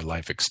 from our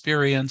life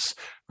experience,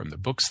 from the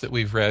books that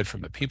we've read,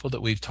 from the people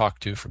that we've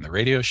talked to, from the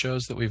radio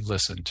shows that we've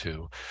listened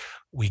to,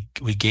 we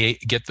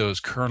get those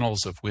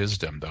kernels of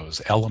wisdom,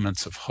 those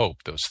elements of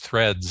hope, those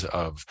threads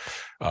of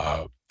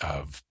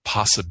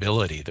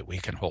possibility that we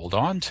can hold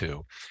on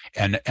to,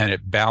 and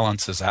it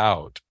balances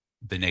out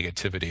the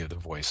negativity of the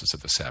voices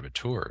of the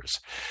saboteurs.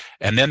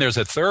 And then there's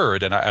a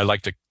third, and I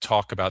like to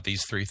talk about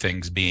these 3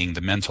 things being the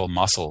mental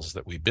muscles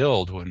that we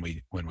build when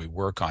we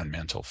work on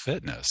mental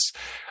fitness.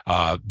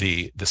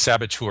 The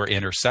saboteur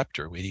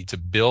interceptor. We need to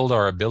build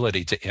our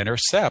ability to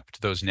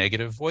intercept those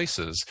negative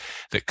voices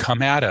that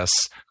come at us,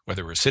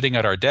 whether we're sitting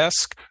at our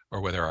desk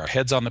or whether our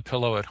head's on the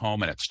pillow at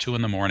home and it's 2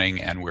 a.m.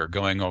 and we're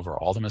going over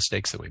all the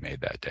mistakes that we made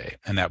that day,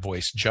 and that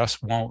voice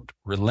just won't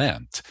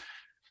relent.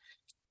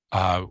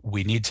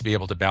 We need to be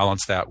able to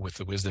balance that with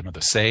the wisdom of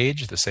the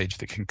sage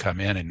that can come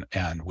in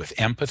and with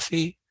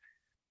empathy,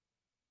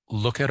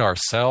 look at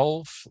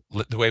ourselves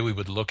the way we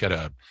would look at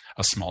a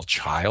small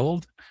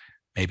child,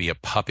 maybe a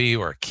puppy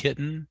or a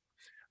kitten,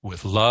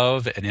 with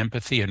love and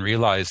empathy, and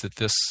realize that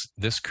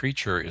this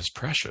creature is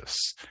precious.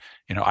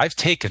 I've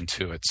taken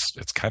to,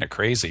 it's kind of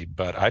crazy,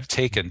 but I've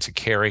taken to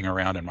carrying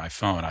around in my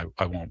phone.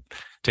 I won't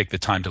take the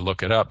time to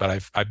look it up,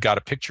 but I've got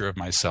a picture of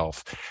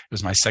myself. It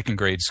was my 2nd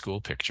grade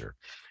school picture.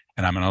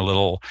 And I'm in a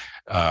little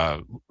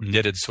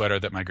knitted sweater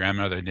that my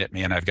grandmother knit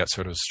me, and I've got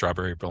sort of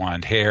strawberry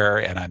blonde hair,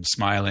 and I'm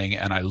smiling,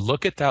 and I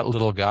look at that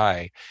little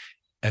guy,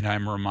 and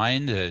I'm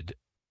reminded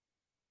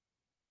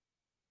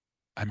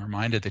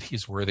that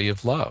he's worthy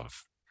of love,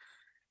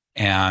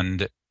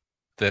 and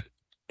that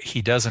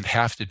he doesn't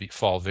have to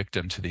fall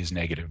victim to these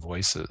negative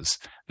voices,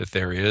 that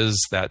there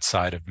is that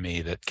side of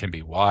me that can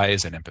be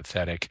wise and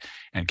empathetic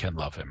and can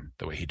love him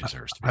the way he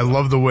deserves to be. I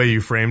love the way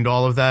you framed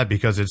all of that,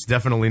 because it's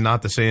definitely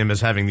not the same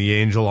as having the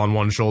angel on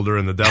one shoulder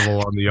and the devil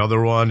on the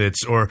other one.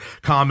 It's, or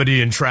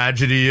comedy and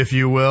tragedy, if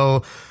you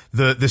will.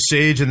 The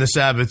sage and the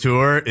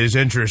saboteur is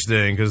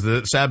interesting, because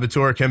the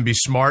saboteur can be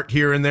smart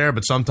here and there,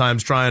 but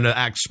sometimes trying to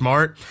act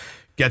smart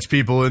gets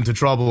people into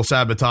trouble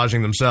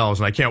sabotaging themselves.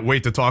 And I can't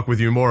wait to talk with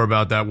you more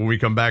about that when we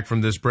come back from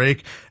this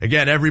break.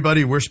 Again,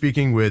 everybody, we're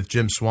speaking with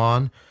Jim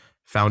Swan,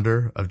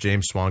 founder of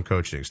James Swan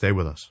Coaching. Stay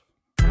with us.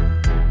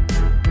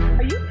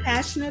 Are you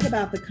passionate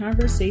about the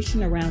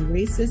conversation around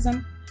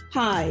racism?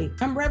 Hi,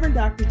 I'm Reverend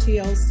Dr.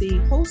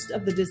 TLC, host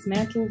of the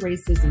Dismantle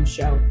Racism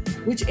Show,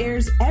 which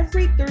airs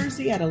every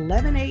Thursday at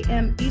 11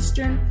 a.m.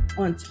 Eastern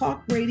on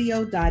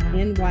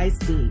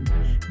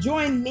talkradio.nyc.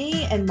 Join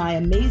me and my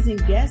amazing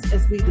guests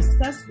as we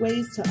discuss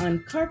ways to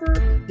uncover,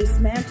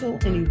 dismantle,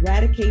 and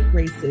eradicate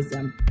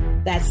racism.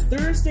 That's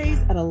Thursdays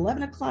at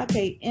 11 o'clock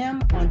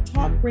a.m. on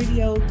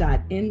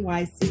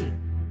talkradio.nyc.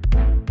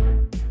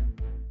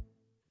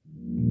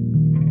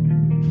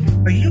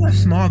 Are you a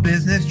small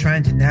business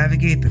trying to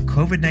navigate the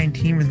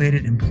COVID-19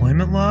 related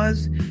employment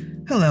laws?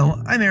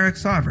 Hello, I'm Eric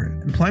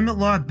Sauver, employment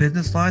law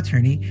business law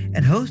attorney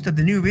and host of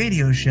the new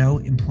radio show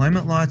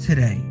Employment Law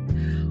Today.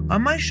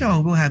 On my show,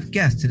 we'll have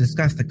guests to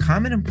discuss the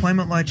common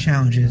employment law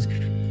challenges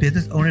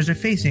business owners are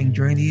facing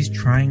during these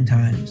trying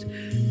times.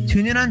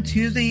 Tune in on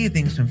Tuesday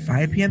evenings from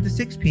 5 p.m. to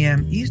 6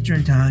 p.m.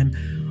 Eastern Time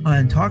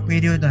on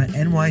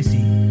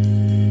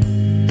talkradio.nyc.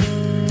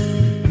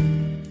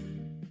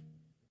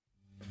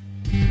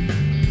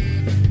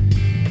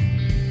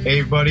 Hey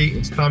everybody,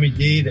 it's Tommy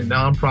D, the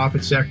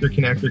Nonprofit Sector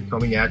Connector,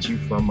 coming at you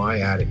from my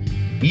attic.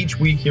 Each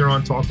week here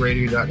on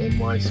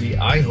talkradio.nyc,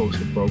 I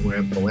host a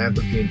program,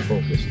 Philanthropy in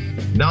Focus.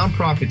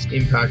 Nonprofits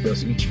impact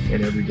us each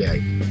and every day,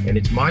 and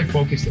it's my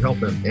focus to help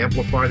them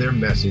amplify their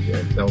message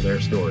and tell their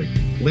story.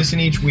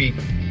 Listen each week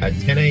at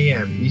 10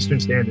 a.m.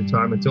 Eastern Standard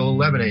Time until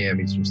 11 a.m.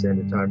 Eastern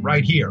Standard Time,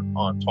 right here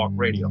on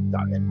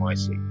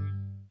talkradio.nyc.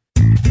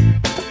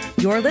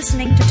 You're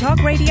listening to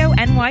Talk Radio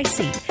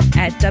NYC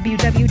at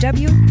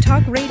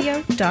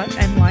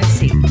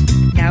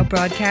www.talkradio.nyc. Now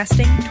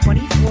broadcasting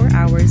 24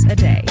 hours a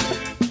day.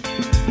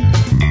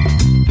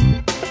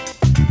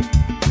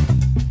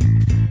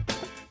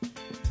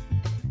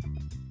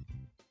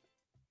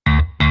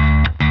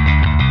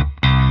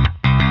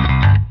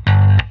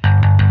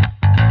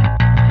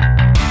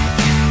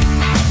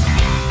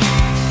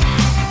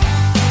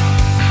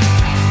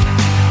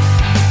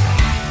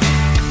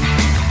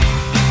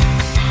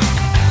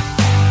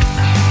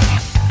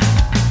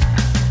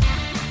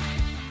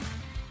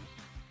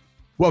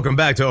 Welcome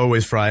back to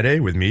Always Friday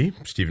with me,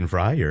 Stephen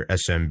Fry, your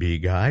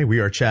SMB guy. We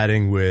are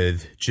chatting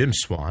with Jim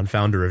Swan,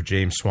 founder of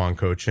James Swan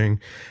Coaching.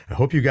 I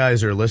hope you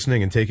guys are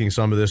listening and taking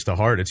some of this to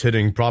heart. It's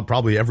hitting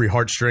probably every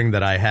heartstring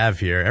that I have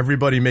here.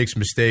 Everybody makes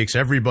mistakes.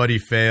 Everybody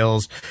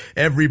fails.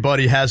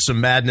 Everybody has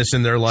some madness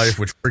in their life,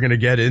 which we're going to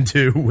get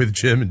into with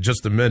Jim in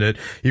just a minute,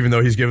 even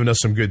though he's given us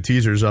some good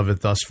teasers of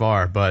it thus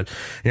far. But,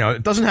 you know,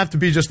 it doesn't have to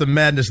be just the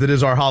madness that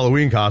is our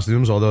Halloween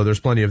costumes, although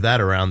there's plenty of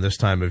that around this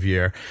time of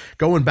year.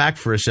 Going back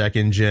for a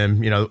second,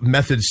 Jim, you know,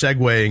 method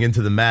segueing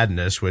into the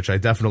madness, which I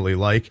definitely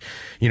like.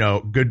 You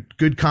know,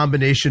 good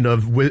combination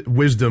of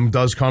wisdom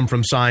does come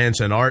from science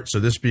and art. So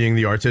this being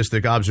the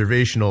artistic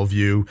observational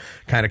view,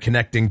 kind of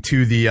connecting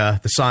to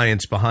the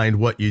science behind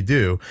what you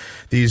do.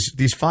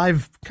 These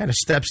 5 kind of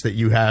steps that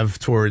you have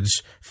towards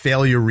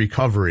failure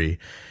recovery.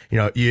 You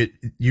know,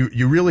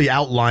 you really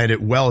outline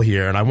it well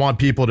here, and I want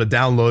people to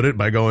download it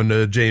by going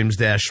to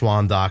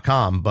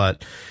james-swan.com.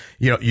 But,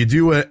 you know, you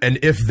do an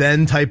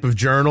if-then type of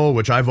journal,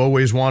 which I've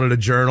always wanted a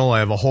journal. I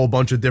have a whole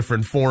bunch of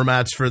different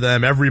formats for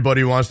them.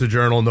 Everybody wants to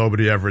journal.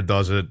 Nobody ever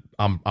does it.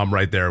 I'm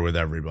right there with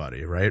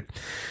everybody, right?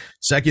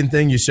 Second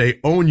thing, you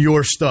say, own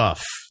your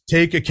stuff.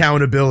 Take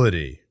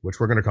accountability, which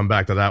we're going to come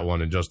back to that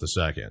one in just a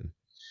second.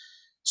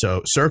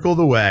 So circle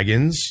the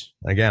wagons.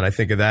 Again, I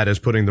think of that as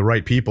putting the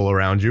right people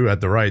around you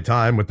at the right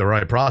time with the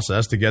right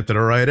process to get to the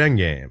right end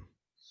game.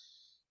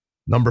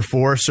 Number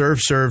 4, serve,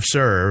 serve,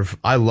 serve.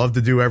 I love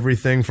to do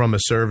everything from a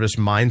service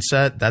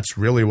mindset. That's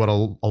really what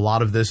a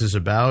lot of this is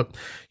about.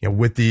 You know,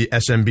 with the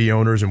SMB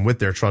owners and with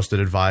their trusted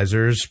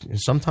advisors,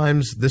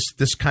 sometimes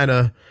this kind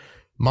of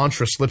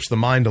mantra slips the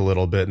mind a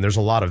little bit, and there's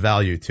a lot of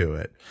value to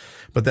it.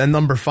 But then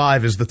number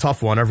 5 is the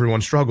tough one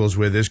everyone struggles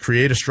with, is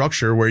create a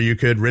structure where you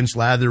could rinse,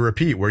 lather,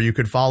 repeat, where you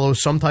could follow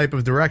some type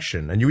of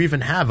direction. And you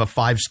even have a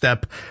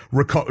 5-step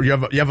you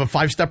have a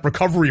 5-step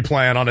recovery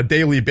plan on a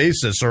daily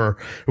basis or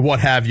what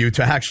have you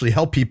to actually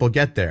help people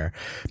get there.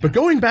 But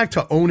going back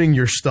to owning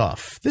your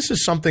stuff, this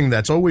is something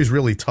that's always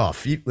really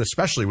tough,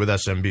 especially with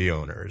SMB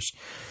owners,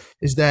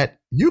 is that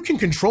you can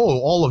control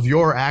all of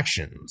your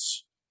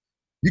actions.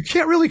 You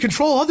can't really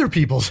control other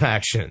people's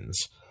actions.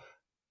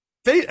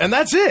 And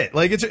that's it.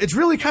 Like, it's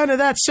really kind of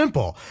that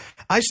simple.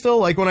 I still,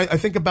 like, when I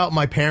think about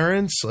my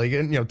parents, like,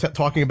 you know,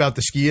 talking about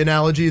the ski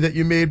analogy that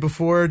you made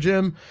before,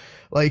 Jim,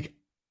 like,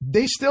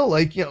 they still,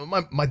 like, you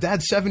know, my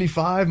dad's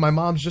 75, my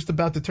mom's just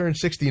about to turn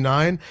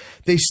 69.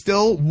 They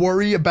still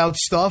worry about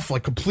stuff,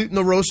 like complete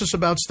neurosis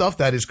about stuff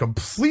that is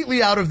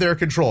completely out of their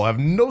control, have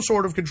no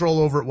sort of control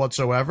over it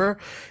whatsoever.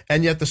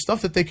 And yet the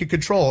stuff that they could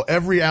control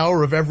every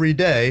hour of every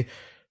day,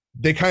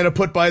 they kind of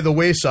put by the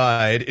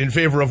wayside in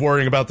favor of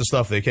worrying about the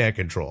stuff they can't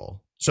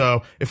control.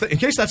 So in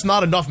case that's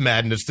not enough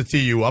madness to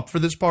tee you up for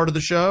this part of the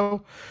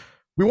show,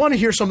 we want to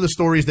hear some of the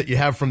stories that you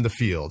have from the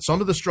field,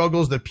 some of the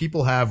struggles that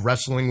people have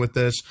wrestling with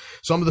this,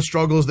 some of the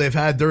struggles they've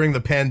had during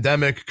the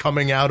pandemic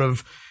coming out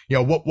of, you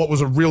know, what was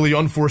a really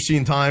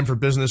unforeseen time for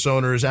business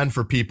owners and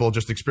for people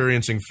just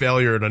experiencing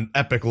failure at an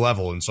epic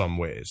level in some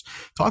ways.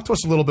 Talk to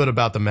us a little bit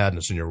about the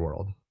madness in your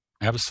world.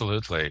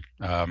 Absolutely.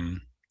 I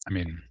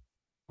mean,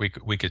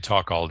 we could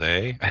talk all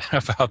day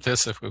about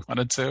this if we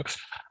wanted to.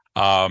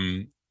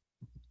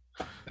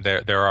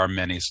 There are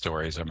many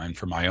stories. I mean,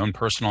 from my own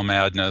personal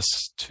madness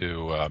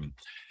to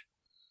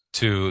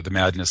the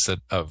madness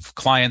of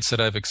clients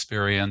that I've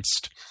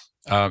experienced.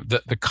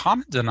 The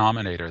common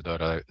denominator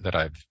that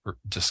I've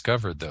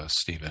discovered, though,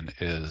 Stephen,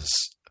 is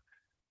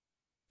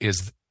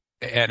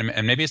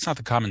and maybe it's not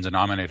the common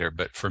denominator,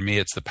 but for me,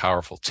 it's the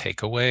powerful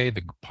takeaway,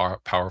 the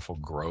powerful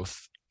growth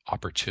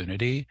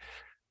opportunity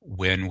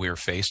when we're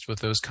faced with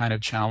those kind of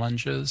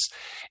challenges,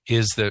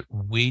 is that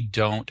we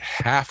don't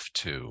have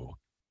to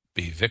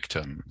be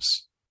victims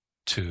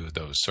to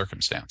those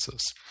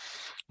circumstances.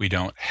 We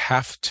don't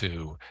have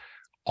to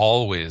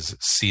always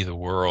see the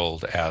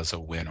world as a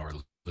win or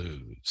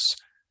lose.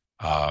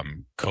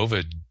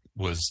 COVID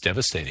was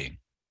devastating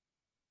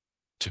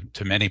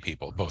to many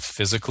people, both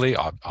physically.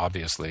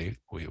 Obviously,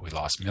 we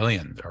lost a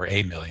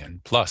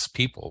million plus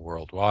people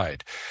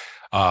worldwide.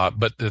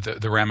 But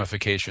the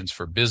ramifications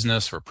for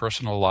business, for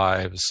personal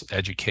lives,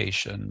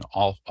 education,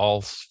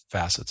 all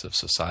facets of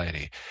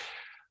society.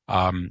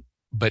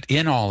 But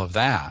in all of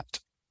that,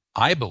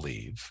 I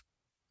believe,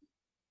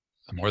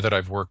 the more that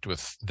I've worked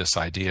with this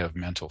idea of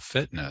mental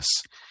fitness,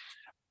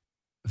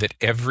 that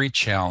every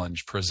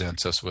challenge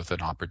presents us with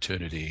an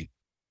opportunity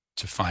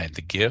to find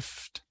the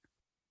gift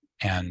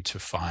and to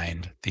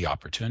find the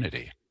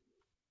opportunity.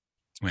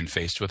 When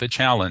faced with a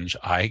challenge,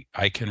 I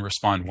can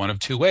respond one of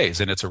two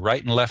ways, and it's a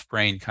right and left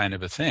brain kind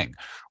of a thing.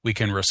 We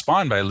can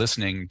respond by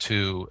listening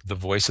to the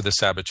voice of the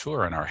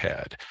saboteur in our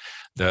head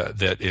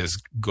that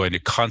is going to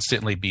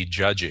constantly be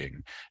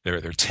judging. There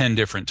are 10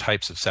 different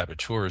types of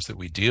saboteurs that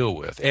we deal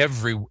with.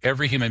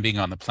 Every human being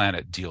on the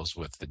planet deals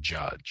with the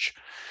judge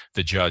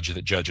that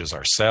judges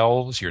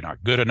ourselves. You're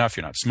not good enough.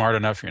 You're not smart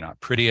enough. You're not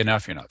pretty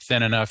enough. You're not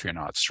thin enough. You're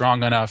not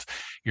strong enough.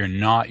 You're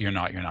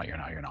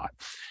not.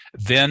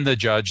 Then the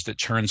judge that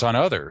turns on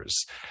others.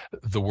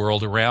 The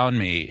world around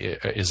me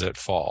is at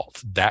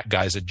fault. That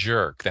guy's a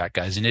jerk. That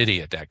guy's an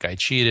idiot. That guy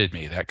cheated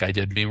me. That guy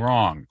did me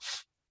wrong.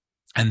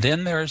 And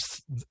then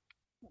there's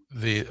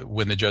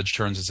when the judge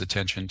turns his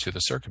attention to the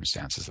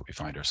circumstances that we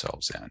find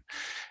ourselves in,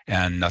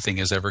 and nothing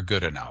is ever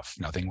good enough.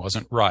 Nothing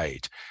wasn't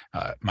right.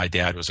 My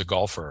dad was a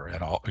golfer,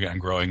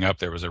 and growing up,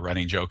 there was a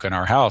running joke in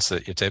our house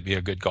that to be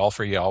a good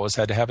golfer, you always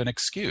had to have an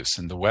excuse,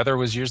 and the weather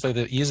was usually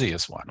the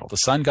easiest one. Well, the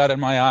sun got in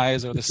my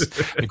eyes, or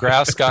the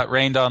grass got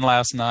rained on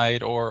last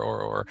night,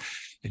 or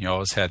and you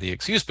always had the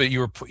excuse, but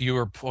you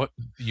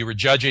were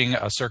judging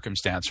a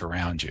circumstance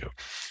around you.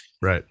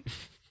 Right.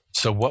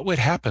 So what would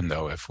happen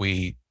though if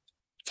we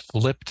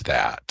flipped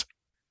that?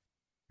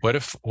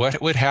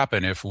 What would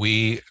happen if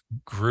we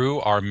grew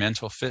our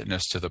mental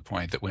fitness to the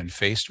point that when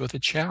faced with a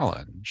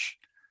challenge,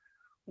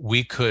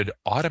 we could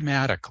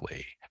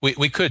automatically,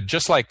 we could,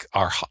 just like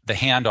the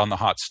hand on the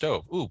hot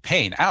stove, ooh,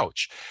 pain,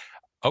 ouch.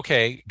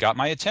 Okay, got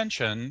my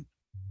attention.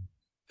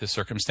 The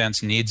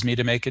circumstance needs me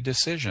to make a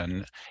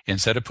decision.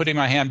 Instead of putting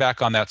my hand back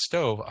on that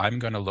stove, I'm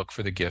going to look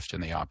for the gift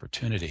and the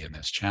opportunity in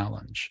this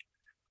challenge.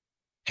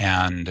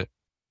 And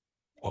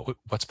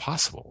what's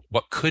possible?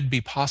 What could be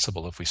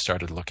possible if we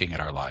started looking at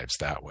our lives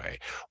that way?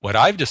 What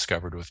I've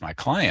discovered with my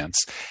clients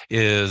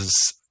is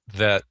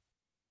that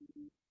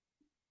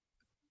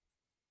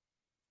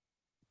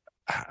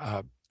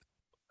I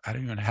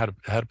don't even know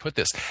how to put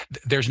this.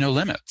 There's no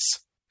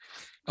limits.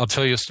 I'll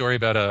tell you a story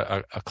about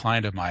a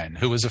client of mine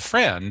who was a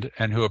friend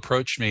and who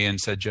approached me and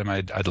said, "Jim,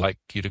 I'd like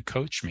you to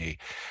coach me.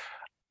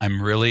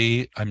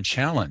 I'm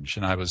challenged."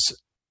 And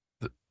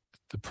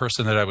the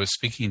person that I was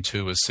speaking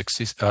to was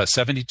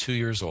 72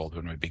 years old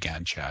when we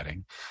began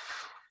chatting.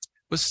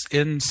 Was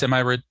in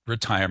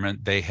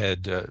semi-retirement. They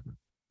had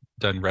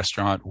done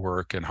restaurant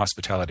work and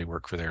hospitality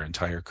work for their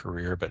entire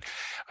career, but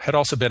had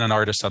also been an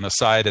artist on the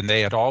side. And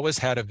they had always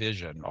had a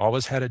vision,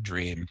 always had a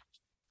dream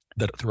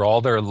that through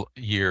all their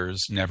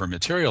years never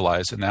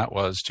materialized. And that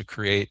was to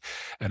create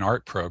an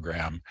art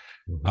program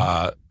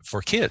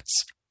for kids.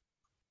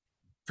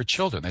 For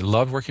children. They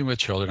love working with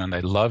children, and they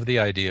love the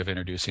idea of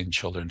introducing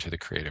children to the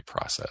creative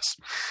process.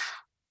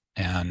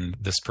 And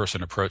this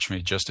person approached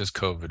me just as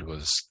the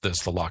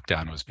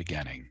lockdown was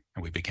beginning.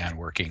 And we began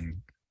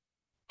working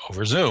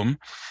over Zoom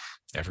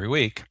every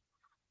week.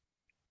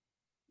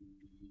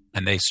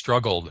 And they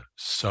struggled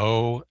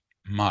so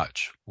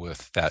much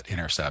with that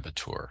inner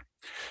saboteur.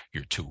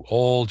 You're too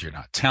old. You're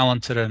not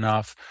talented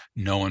enough.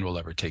 No one will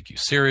ever take you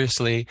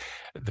seriously.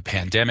 The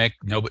pandemic,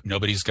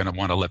 nobody's going to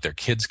want to let their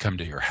kids come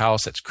to your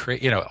house. That's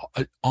crazy. On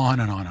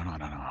and on and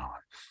on and on.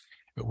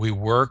 But we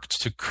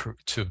worked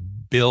to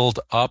build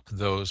up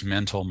those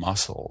mental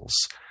muscles,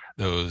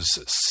 the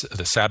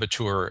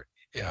saboteur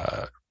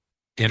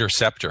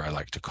interceptor, I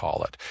like to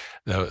call it,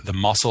 the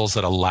muscles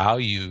that allow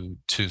you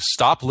to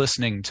stop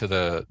listening to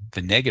the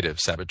negative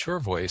saboteur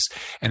voice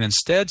and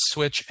instead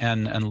switch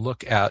and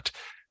look at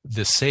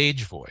the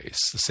sage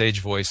voice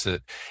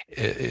that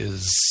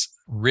is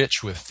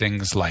rich with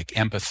things like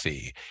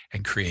empathy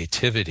and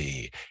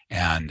creativity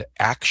and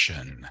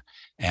action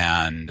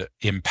and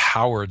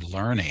empowered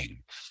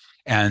learning.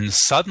 And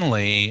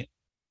suddenly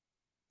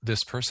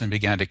this person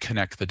began to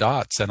connect the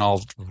dots, and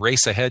I'll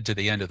race ahead to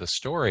the end of the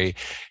story.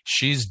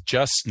 She's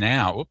just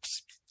now,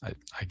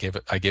 I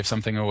gave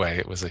something away.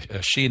 It was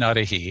a she, not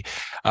a he.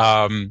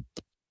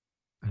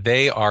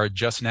 They are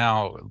just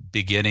now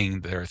beginning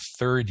their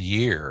third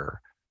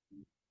year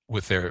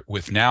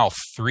with now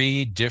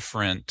 3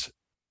 different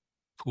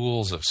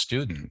pools of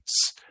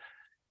students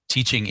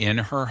teaching in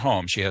her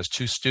home. She has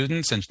 2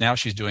 students, and now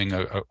she's doing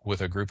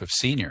with a group of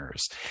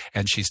seniors,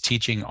 and she's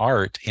teaching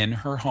art in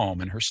her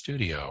home, in her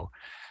studio.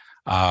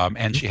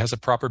 And she has a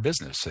proper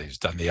business. She's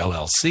done the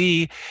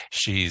LLC.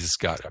 She's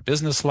got a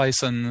business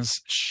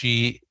license.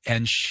 She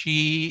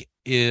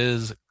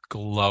is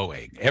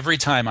glowing. Every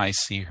time I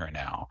see her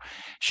now,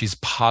 she's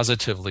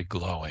positively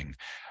glowing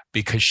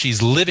because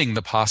she's living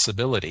the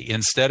possibility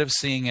instead of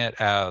seeing it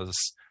as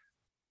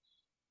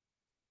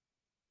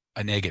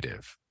a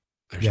negative.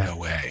 There's no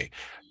way.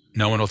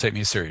 No one will take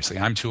me seriously.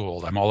 I'm too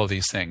old. I'm all of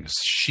these things.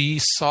 She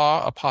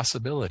saw a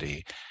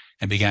possibility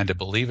and began to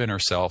believe in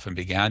herself and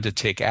began to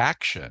take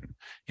action,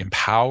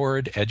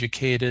 empowered,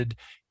 educated,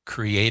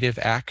 creative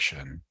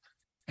action.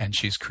 And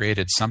she's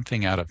created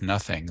something out of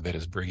nothing that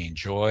is bringing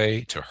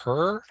joy to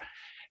her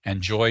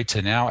and joy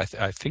to now.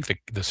 I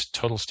think this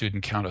total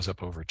student count is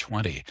up over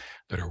 20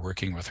 that are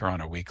working with her on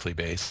a weekly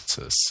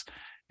basis.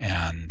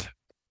 And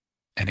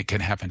it can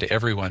happen to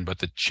everyone. But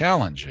the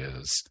challenge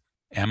is,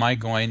 am I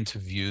going to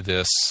view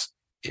this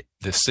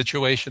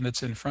situation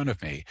that's in front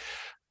of me,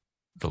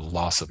 the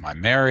loss of my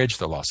marriage,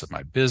 the loss of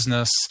my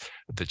business,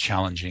 the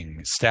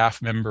challenging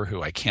staff member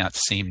who I can't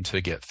seem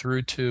to get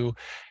through to,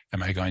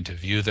 am I going to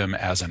view them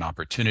as an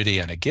opportunity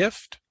and a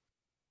gift,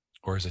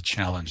 or as a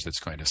challenge that's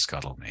going to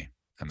scuttle me?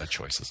 And the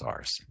choice is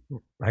ours.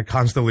 I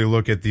constantly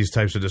look at these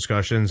types of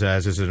discussions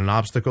as, is it an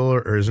obstacle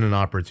or is it an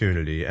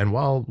opportunity? And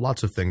while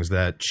lots of things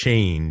that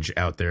change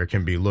out there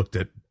can be looked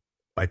at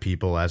by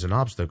people as an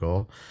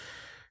obstacle,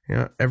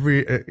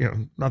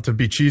 not to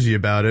be cheesy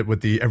about it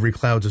with the every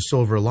cloud's a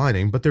silver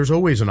lining, but there's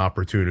always an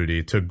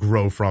opportunity to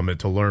grow from it,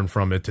 to learn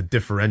from it, to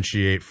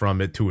differentiate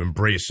from it, to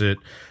embrace it,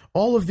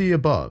 all of the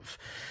above.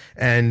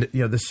 And,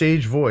 the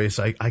sage voice,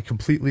 I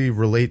completely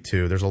relate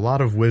to. There's a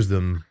lot of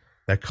wisdom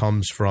that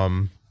comes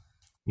from,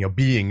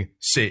 being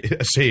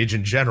a sage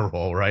in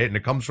general, right? And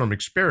it comes from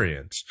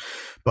experience.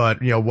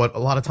 But, what a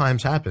lot of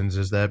times happens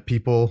is that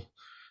people,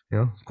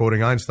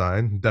 quoting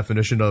Einstein,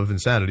 definition of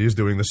insanity is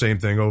doing the same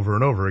thing over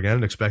and over again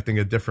and expecting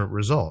a different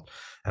result.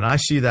 And I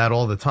see that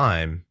all the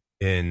time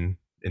in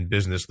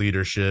business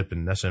leadership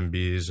and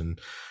SMBs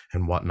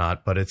and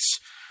whatnot. But it's,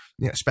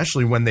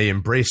 especially when they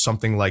embrace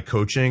something like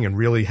coaching and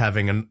really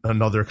having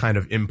another kind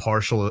of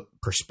impartial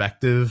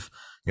perspective.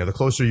 The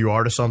closer you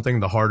are to something,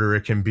 the harder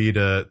it can be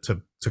to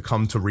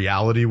come to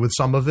reality with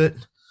some of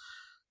it.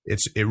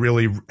 It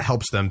really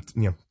helps them,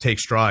 take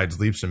strides,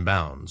 leaps and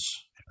bounds.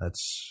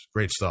 That's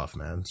great stuff,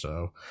 man.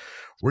 So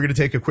we're going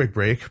to take a quick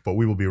break, but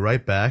we will be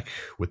right back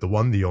with the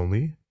one, the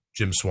only,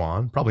 Jim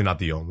Swan. Probably not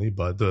the only,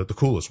 but the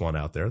coolest one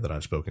out there that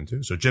I've spoken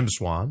to. So Jim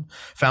Swan,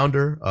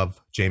 founder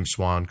of James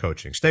Swan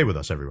Coaching. Stay with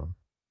us, everyone.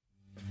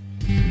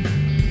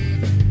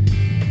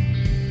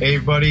 Hey,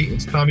 everybody.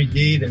 It's Tommy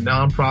D, the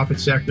nonprofit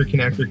sector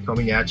connector,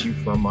 coming at you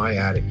from my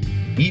attic.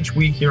 Each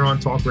week here on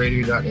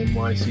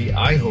talkradio.nyc,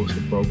 I host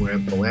a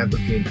program,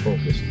 Philanthropy in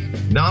Focus.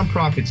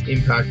 Nonprofits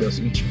impact us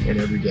each and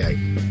every day,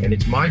 and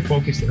it's my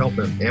focus to help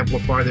them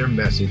amplify their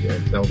message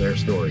and tell their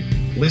story.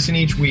 Listen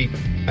each week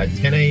at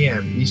 10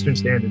 a.m. Eastern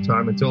Standard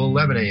Time until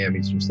 11 a.m.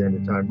 Eastern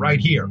Standard Time, right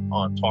here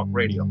on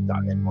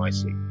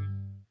talkradio.nyc.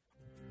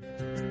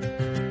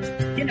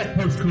 In a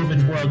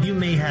post-COVID world, you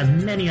may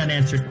have many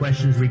unanswered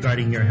questions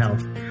regarding your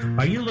health.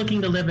 Are you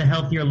looking to live a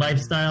healthier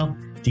lifestyle?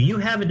 Do you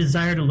have a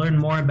desire to learn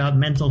more about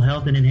mental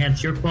health and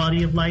enhance your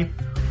quality of life?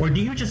 Or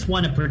do you just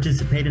want to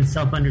participate in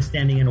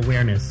self-understanding and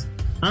awareness?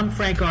 I'm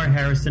Frank R.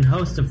 Harrison,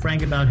 host of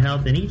Frank About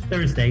Health, and each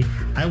Thursday,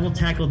 I will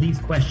tackle these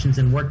questions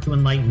and work to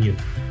enlighten you.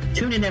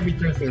 Tune in every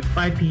Thursday at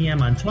 5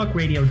 p.m. on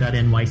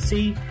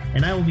talkradio.nyc,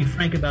 and I will be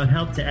frank about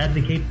health to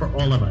advocate for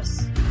all of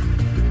us.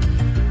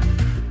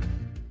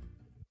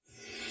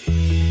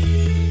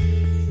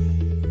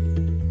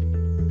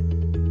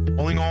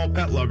 Calling all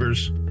pet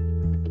lovers.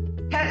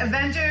 Pet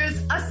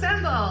Avengers,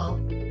 assemble!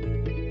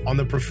 On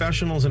the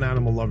Professionals and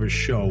Animal Lovers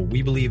show,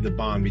 we believe the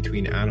bond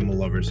between animal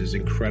lovers is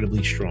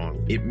incredibly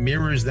strong. It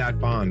mirrors that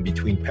bond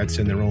between pets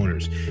and their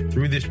owners.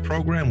 Through this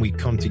program, we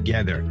come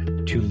together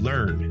to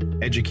learn,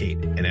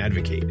 educate, and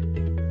advocate.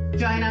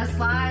 Join us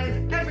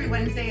live every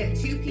Wednesday at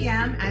 2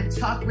 p.m. at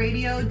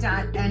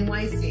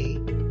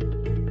talkradio.nyc.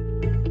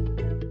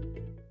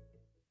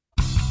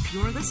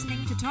 You're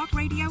listening to Talk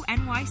Radio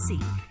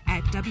NYC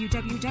at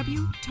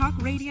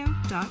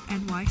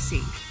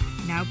www.talkradio.nyc.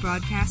 Now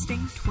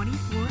broadcasting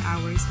 24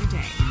 hours a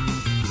day.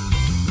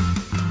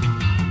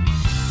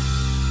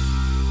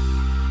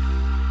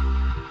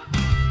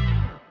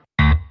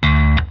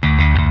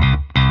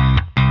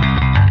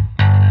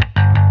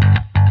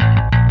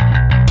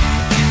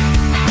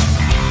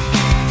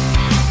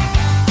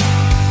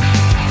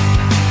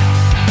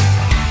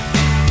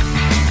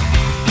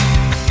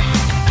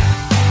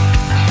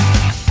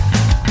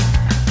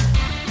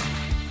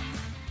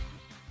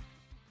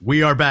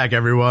 We are back,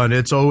 everyone.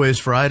 It's always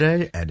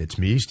Friday, and it's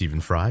me,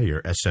 Stephen Fry,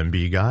 your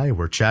SMB guy.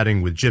 We're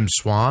chatting with Jim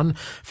Swan,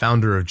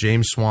 founder of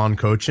James Swan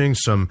Coaching.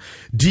 Some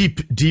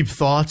deep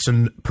thoughts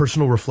and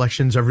personal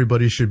reflections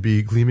everybody should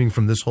be gleaming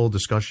from this whole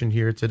discussion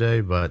here today.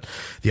 But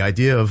the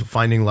idea of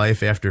finding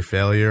life after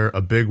failure,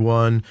 a big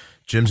one.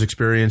 Jim's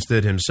experienced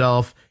it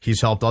himself.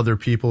 He's helped other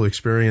people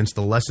experience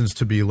the lessons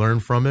to be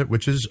learned from it,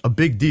 which is a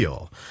big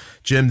deal.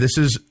 Jim, this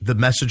is the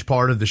message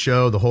part of the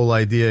show, the whole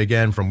idea,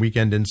 again, from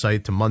Weekend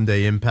Insight to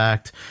Monday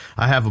Impact.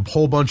 I have a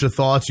whole bunch of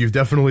thoughts. You've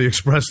definitely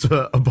expressed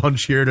a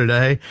bunch here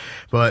today.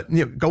 But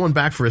going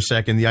back for a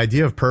second, the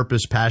idea of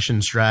purpose,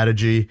 passion,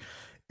 strategy,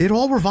 it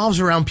all revolves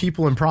around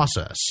people and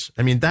process.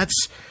 I mean,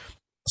 that's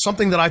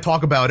something that I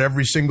talk about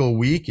every single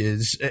week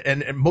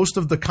and most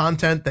of the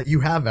content that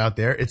you have out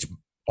there, it's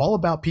all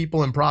about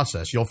people and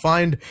process. You'll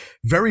find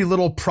very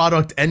little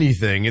product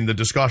anything in the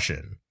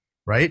discussion,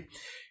 right?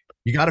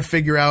 You got to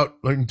figure out,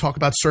 talk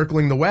about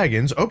circling the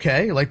wagons.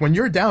 Okay, like when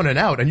you're down and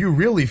out and you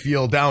really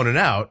feel down and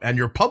out and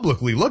you're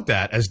publicly looked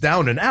at as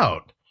down and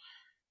out,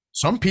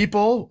 some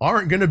people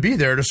aren't going to be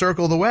there to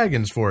circle the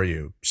wagons for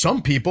you.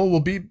 Some people will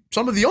be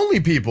some of the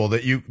only people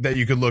that you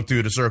could look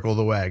to circle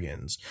the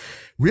wagons.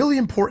 Really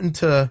important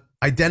to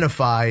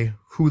identify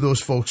who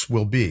those folks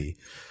will be.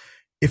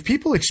 If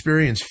people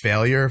experience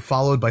failure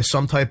followed by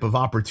some type of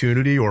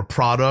opportunity or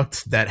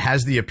product that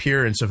has the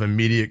appearance of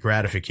immediate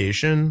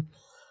gratification,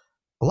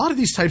 a lot of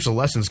these types of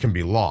lessons can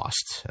be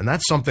lost. And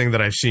that's something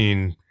that I've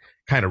seen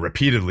kind of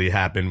repeatedly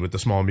happen with the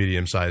small,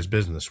 medium-sized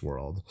business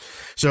world.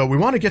 So we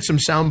want to get some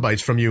sound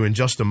bites from you in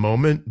just a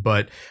moment,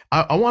 but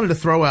I wanted to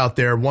throw out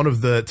there one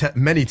of the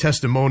many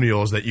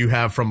testimonials that you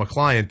have from a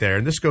client there.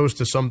 And this goes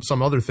to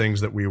some other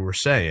things that we were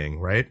saying,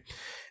 right?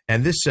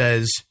 And this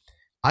says,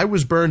 I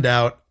was burned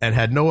out and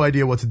had no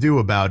idea what to do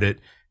about it,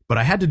 but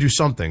I had to do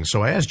something,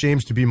 so I asked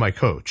James to be my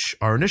coach.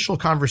 Our initial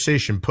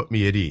conversation put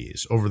me at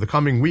ease. Over the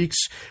coming weeks,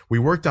 we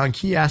worked on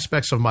key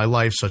aspects of my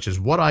life, such as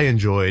what I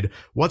enjoyed,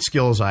 what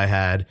skills I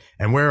had,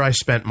 and where I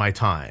spent my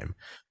time.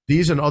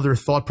 These and other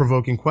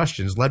thought-provoking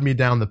questions led me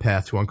down the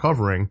path to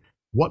uncovering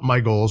what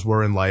my goals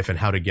were in life and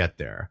how to get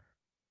there.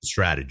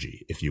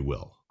 Strategy, if you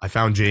will. I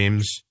found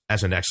James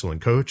as an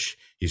excellent coach.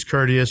 He's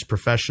courteous,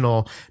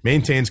 professional,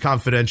 maintains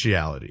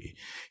confidentiality.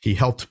 He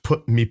helped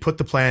put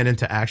the plan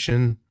into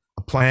action.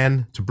 A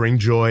plan to bring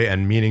joy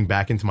and meaning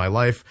back into my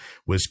life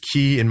was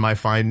key in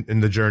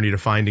the journey to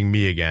finding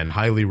me again.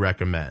 Highly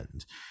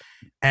recommend.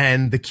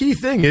 And the key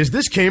thing is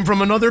this came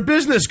from another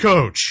business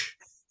coach.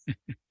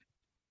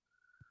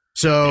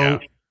 So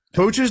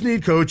Coaches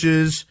need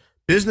coaches.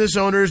 Business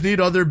owners need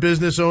other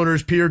business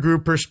owners, peer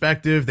group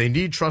perspective. They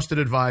need trusted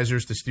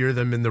advisors to steer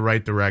them in the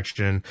right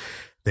direction.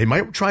 They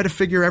might try to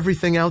figure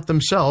everything out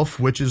themselves,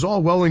 which is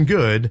all well and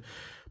good.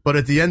 But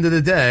at the end of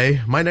the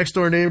day, my next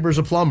door neighbor's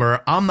a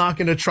plumber. I'm not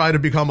going to try to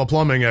become a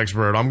plumbing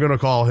expert. I'm going to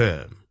call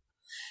him.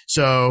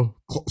 So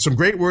some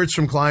great words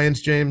from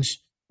clients, James,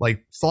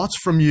 like thoughts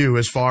from you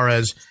as far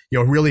as,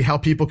 really how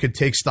people could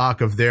take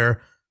stock of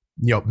their,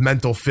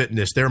 mental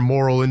fitness, their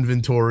moral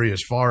inventory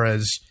as far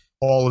as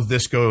all of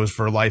this goes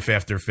for life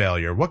after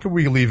failure. What can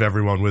we leave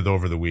everyone with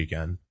over the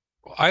weekend?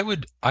 I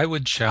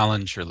would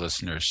challenge your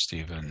listeners,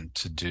 Stephen,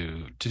 to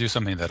do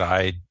something that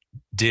I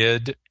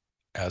did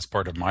as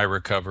part of my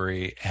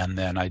recovery, and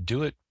then I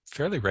do it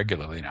fairly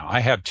regularly now.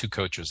 I have two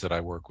coaches that I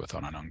work with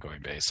on an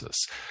ongoing basis.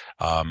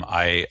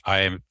 I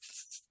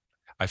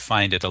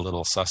find it a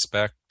little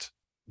suspect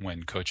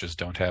when coaches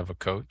don't have a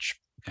coach.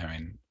 I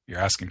mean, you're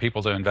asking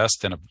people to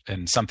invest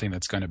in something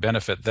that's going to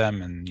benefit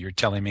them, and you're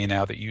telling me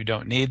now that you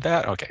don't need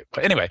that? Okay.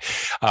 But anyway,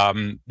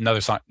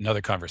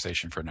 another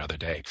conversation for another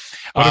day.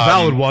 But a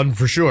valid one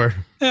for sure.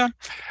 Yeah.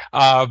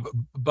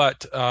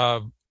 But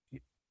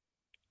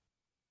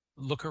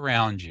look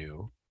around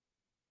you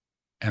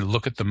and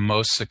look at the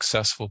most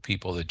successful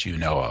people that you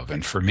know of.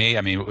 And for me,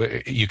 I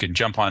mean, you can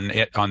jump on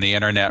the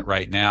internet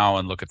right now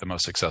and look at the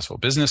most successful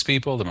business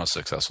people, the most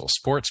successful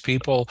sports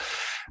people,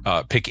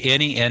 pick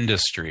any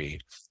industry,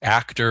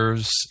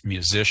 actors,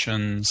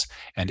 musicians,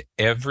 and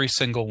every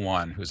single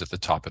one who's at the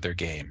top of their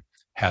game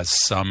has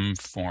some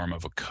form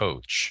of a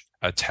coach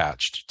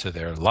attached to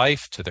their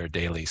life, to their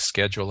daily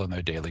schedule, and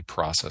their daily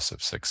process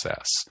of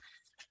success.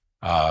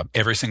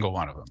 Every single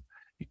one of them.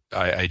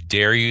 I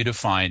dare you to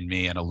find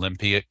me an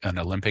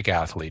Olympic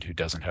athlete who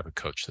doesn't have a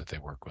coach that they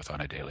work with on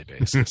a daily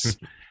basis.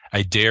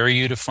 I dare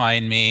you to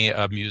find me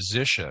a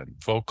musician,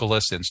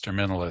 vocalist,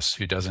 instrumentalist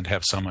who doesn't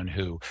have someone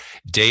who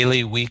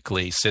daily,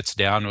 weekly sits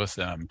down with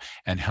them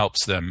and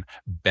helps them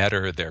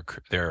better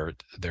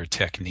their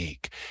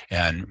technique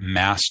and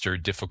master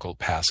difficult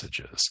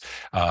passages.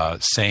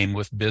 Same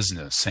with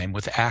business, same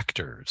with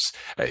actors.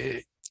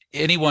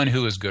 Anyone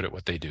who is good at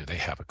what they do, they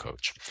have a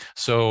coach.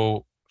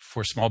 So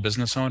for small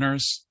business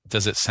owners,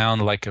 does it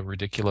sound like a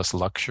ridiculous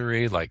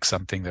luxury, like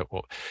something that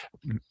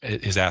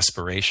is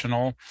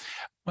aspirational?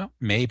 Well,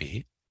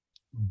 maybe,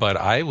 but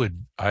I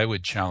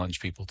would challenge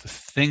people to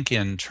think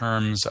in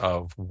terms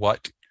of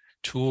what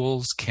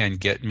tools can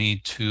get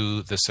me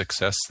to the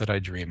success that I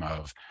dream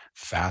of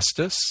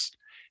fastest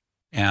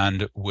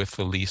and with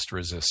the least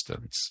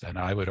resistance. And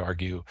I would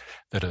argue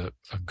that a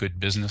good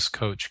business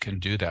coach can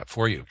do that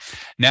for you.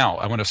 Now,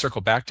 I want to circle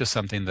back to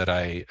something that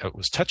I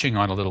was touching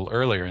on a little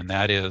earlier, and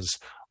that is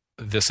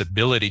this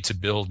ability to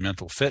build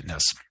mental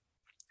fitness.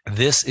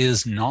 This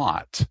is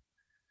not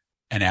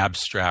an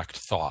abstract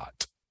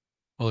thought.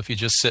 Well, if you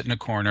just sit in a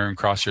corner and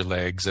cross your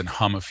legs and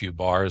hum a few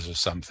bars or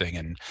something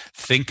and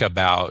think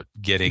about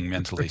getting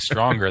mentally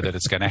stronger, that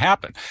it's going to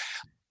happen.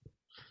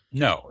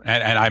 No,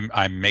 and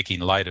I'm making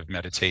light of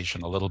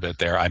meditation a little bit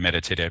there. I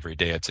meditate every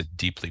day. It's a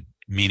deeply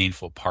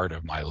meaningful part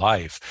of my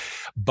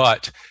life.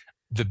 But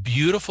the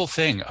beautiful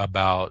thing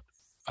about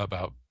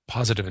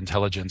positive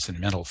intelligence and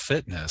mental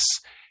fitness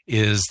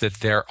is that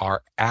there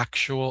are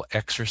actual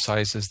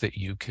exercises that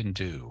you can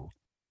do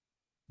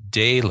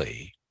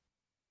daily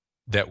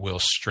that will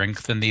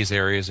strengthen these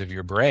areas of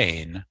your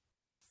brain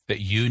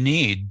that you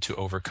need to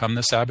overcome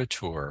the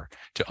saboteur,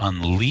 to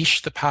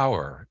unleash the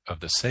power of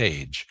the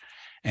sage,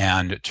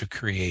 and to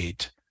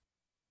create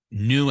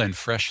new and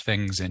fresh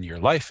things in your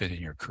life and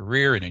in your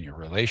career and in your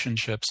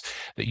relationships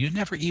that you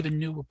never even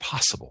knew were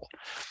possible.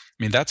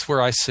 I mean, that's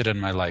where I sit in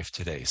my life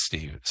today,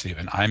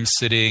 Stephen. I'm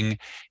sitting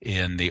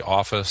in the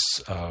office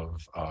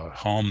of a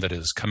home that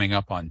is coming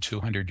up on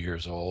 200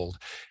 years old.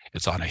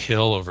 It's on a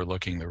hill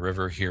overlooking the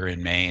river here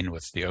in Maine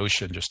with the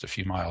ocean just a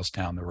few miles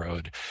down the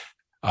road.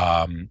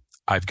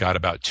 I've got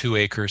about 2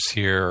 acres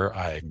here.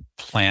 I'm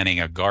planting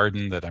a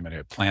garden that I'm going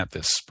to plant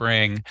this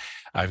spring.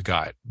 I've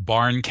got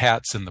barn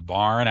cats in the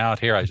barn out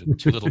here. I have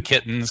 2 little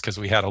kittens because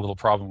we had a little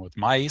problem with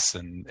mice,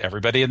 and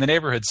everybody in the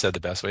neighborhood said the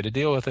best way to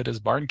deal with it is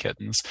barn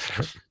kittens.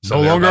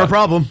 So no longer a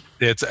problem.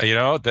 It's,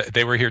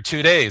 they were here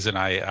 2 days, and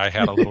I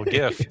had a little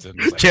gift. And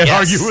like, Can't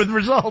argue with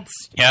results.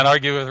 Can't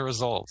argue with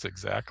results,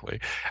 exactly.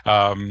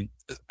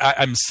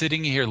 I'm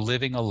sitting here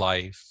living a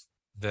life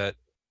that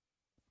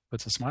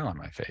puts a smile on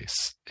my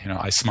face.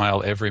 I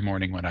smile every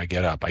morning when I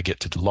get up. I get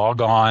to log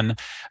on.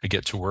 I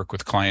get to work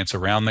with clients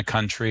around the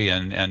country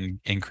and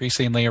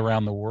increasingly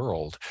around the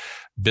world.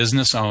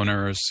 Business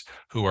owners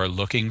who are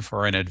looking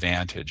for an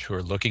advantage, who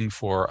are looking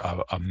for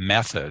a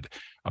method,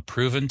 a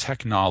proven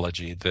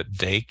technology that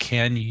they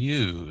can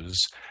use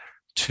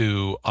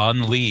to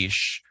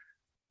unleash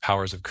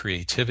powers of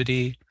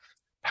creativity,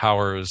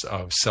 powers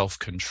of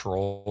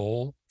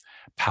self-control,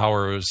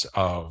 powers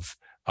of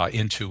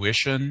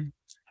intuition,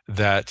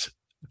 that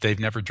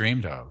they've never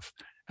dreamed of.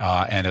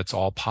 And it's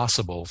all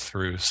possible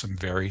through some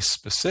very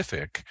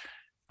specific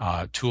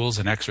tools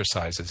and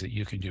exercises that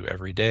you can do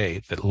every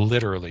day that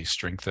literally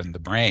strengthen the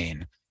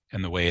brain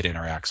and the way it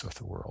interacts with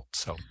the world.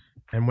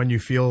 And when you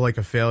feel like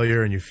a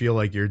failure and you feel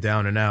like you're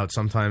down and out,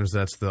 sometimes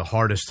that's the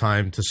hardest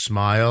time to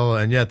smile.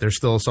 And yet there's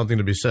still something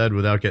to be said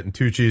without getting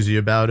too cheesy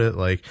about it.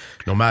 Like,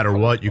 no matter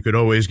what, you could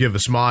always give a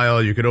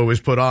smile. You could always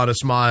put on a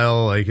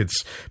smile. Like,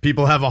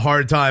 people have a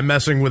hard time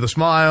messing with a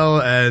smile,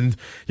 and,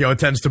 it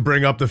tends to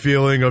bring up the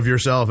feeling of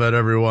yourself and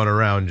everyone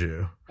around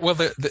you. Well,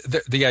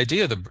 the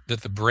idea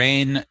that the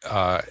brain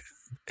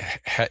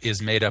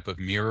is made up of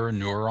mirror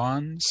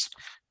neurons,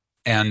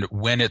 and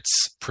when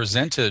it's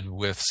presented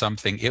with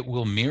something, it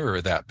will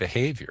mirror that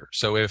behavior.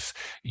 So if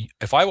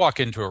I walk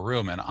into a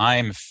room and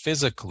I'm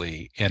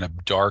physically in a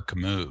dark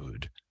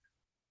mood,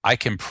 I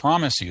can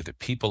promise you that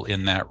people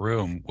in that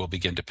room will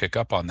begin to pick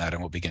up on that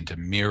and will begin to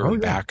mirror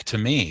back to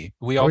me.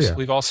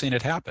 We've all seen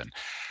it happen.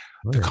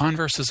 The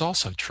converse is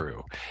also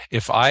true.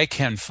 If I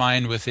can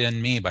find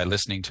within me, by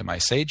listening to my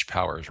sage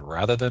powers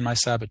rather than my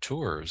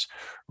saboteurs,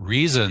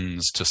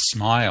 reasons to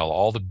smile,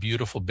 all the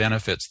beautiful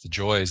benefits, the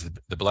joys,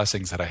 the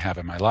blessings that I have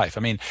in my life. I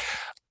mean,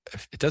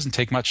 it doesn't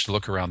take much to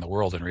look around the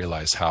world and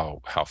realize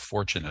how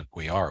fortunate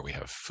we are. We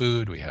have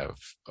food, we have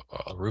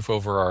a roof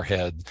over our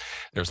head.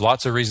 There's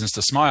lots of reasons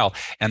to smile.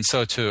 And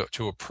so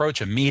to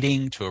approach a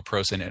meeting, to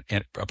approach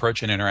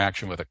an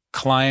interaction with a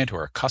client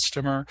or a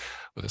customer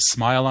with a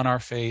smile on our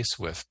face,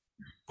 with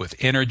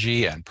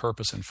energy and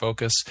purpose and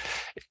focus,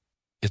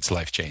 it's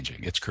life-changing,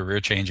 it's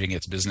career-changing,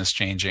 it's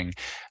business-changing,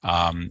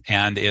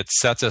 and it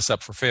sets us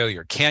up for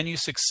failure. Can you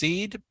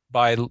succeed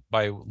by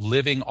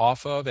living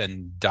off of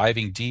and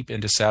diving deep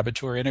into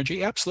saboteur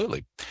energy?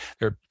 Absolutely.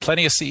 There are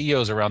plenty of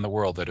CEOs around the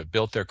world that have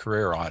built their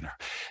career on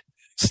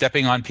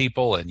stepping on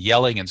people and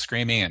yelling and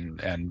screaming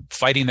and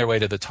fighting their way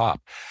to the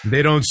top.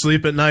 They don't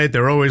sleep at night.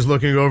 They're always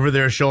looking over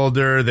their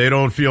shoulder. They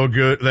don't feel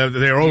good.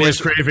 They're always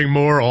craving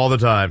more all the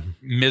time.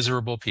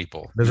 Miserable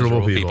people.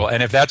 Miserable people.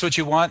 And if that's what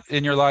you want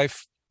in your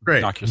life,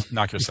 great.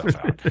 Knock yourself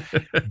out.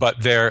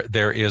 But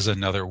there is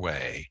another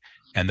way.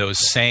 And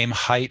those same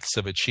heights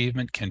of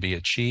achievement can be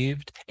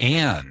achieved,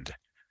 and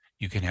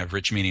you can have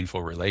rich,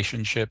 meaningful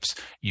relationships.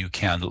 You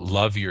can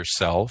love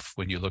yourself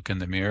when you look in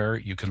the mirror.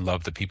 You can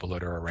love the people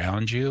that are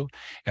around you,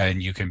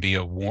 and you can be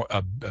a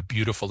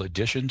beautiful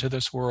addition to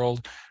this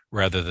world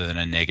rather than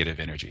a negative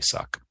energy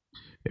suck.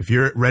 If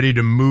you're ready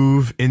to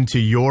move into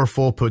your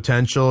full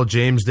potential,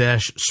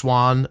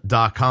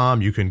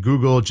 james-swan.com. You can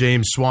Google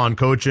James Swan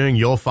Coaching.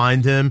 You'll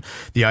find him.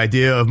 The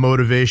idea of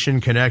motivation,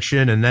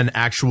 connection, and then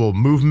actual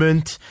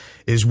movement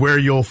is where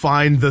you'll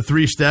find the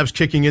 3 steps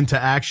kicking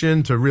into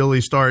action to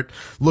really start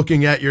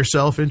looking at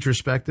yourself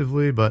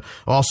introspectively. But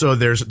also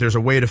there's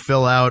a way to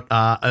fill out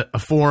a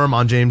form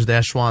on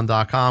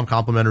james-swan.com,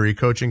 complimentary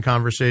coaching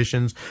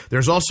conversations.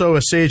 There's also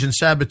a Sage and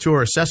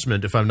Saboteur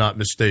assessment, if I'm not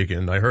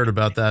mistaken. I heard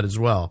about that as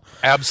well.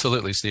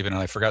 Absolutely, Stephen,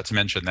 and I forgot to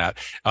mention that.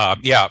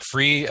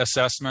 Free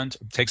assessment.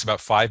 It takes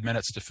about 5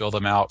 minutes to fill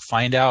them out.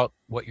 Find out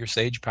what your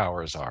sage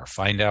powers are.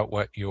 Find out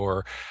what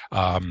your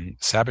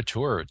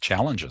saboteur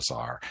challenges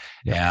are.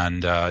 Yeah.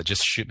 And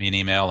just shoot me an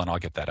email and I'll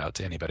get that out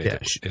to anybody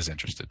that is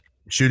interested.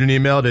 Shoot an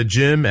email to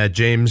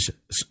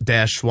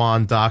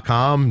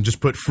jim@james-swan.com.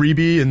 Just put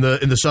freebie in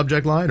the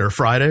subject line, or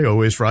Friday,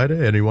 always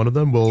Friday. Any one of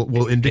them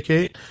will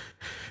indicate.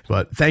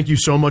 But thank you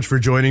so much for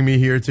joining me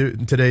here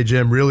today,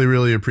 Jim. Really,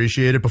 really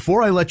appreciate it.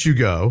 Before I let you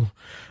go,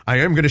 I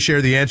am going to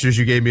share the answers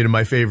you gave me to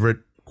my favorite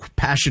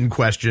passion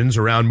questions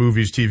around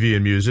movies, TV,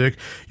 and music.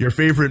 Your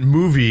favorite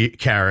movie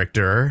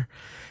character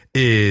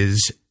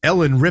is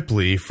Ellen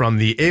Ripley from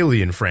the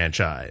Alien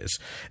franchise.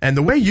 And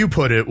the way you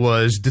put it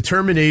was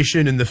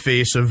determination in the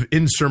face of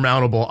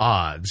insurmountable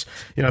odds.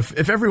 You know,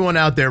 if everyone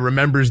out there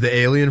remembers the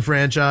Alien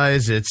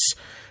franchise, it's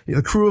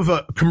the crew of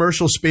a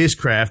commercial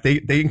spacecraft. They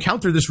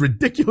encounter this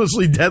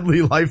ridiculously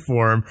deadly life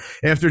form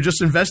after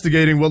just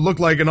investigating what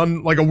looked like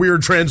a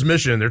weird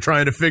transmission. They're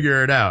trying to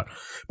figure it out.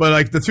 But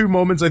like the 2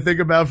 moments I think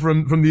about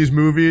from these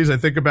movies, I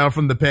think about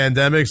from the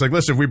pandemics. Like,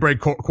 listen, if we break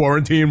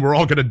quarantine, we're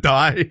all going to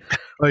die.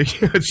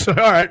 Like, it's all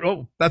right.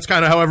 Well, that's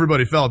kind of how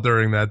everybody felt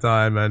during that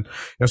time. And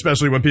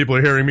especially when people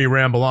are hearing me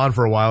ramble on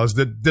for a while, is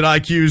did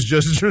IQs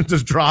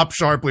just drop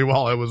sharply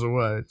while I was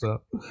away?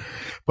 So,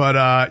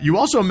 but you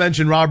also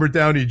mentioned Robert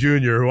Downey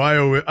Jr., who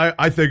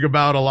I think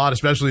about a lot,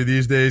 especially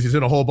these days. He's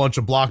in a whole bunch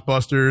of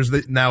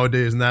blockbusters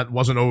nowadays, and that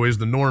wasn't always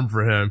the norm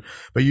for him.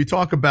 But you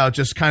talk about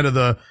just kind of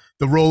the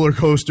roller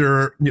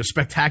coaster,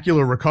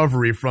 spectacular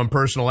recovery from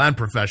personal and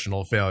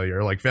professional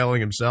failure, like failing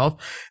himself.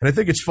 And I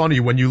think it's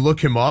funny when you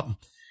look him up,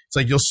 it's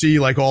like you'll see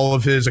like all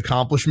of his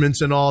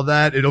accomplishments and all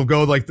that. It'll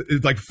go like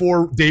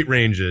 4 date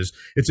ranges.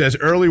 It says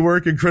early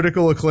work and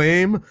critical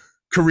acclaim,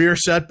 career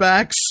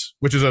setbacks,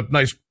 which is a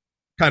nice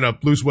kind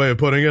of loose way of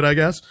putting it, I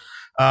guess.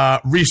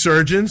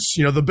 Resurgence,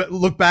 the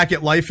look back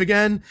at life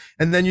again.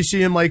 And then you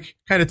see him like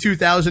kind of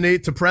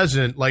 2008 to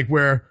present, like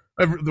where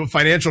the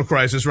financial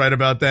crisis right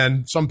about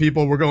then, some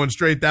people were going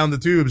straight down the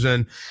tubes,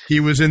 and he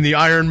was in the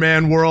Iron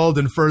Man world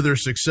and further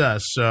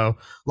success. So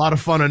a lot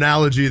of fun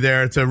analogy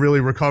there to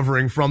really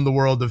recovering from the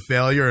world of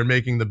failure and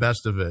making the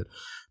best of it.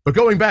 But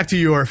going back to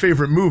your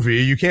favorite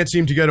movie, you can't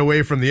seem to get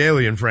away from the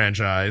Alien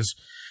franchise.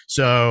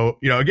 So,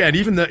 again,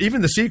 even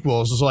the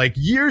sequels is like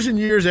years and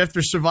years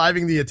after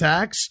surviving the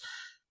attacks,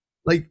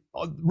 like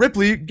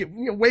Ripley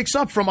wakes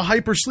up from a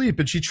hypersleep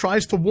and she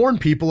tries to warn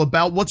people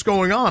about what's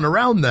going on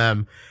around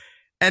them.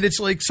 And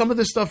it's like some of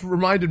this stuff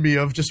reminded me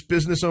of just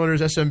business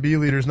owners, SMB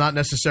leaders, not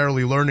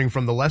necessarily learning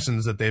from the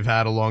lessons that they've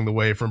had along the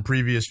way from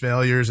previous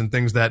failures and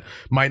things that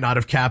might not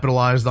have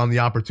capitalized on the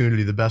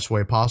opportunity the best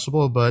way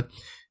possible. But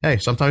hey,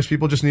 sometimes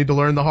people just need to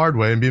learn the hard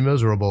way and be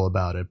miserable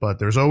about it. But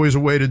there's always a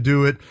way to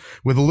do it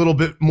with a little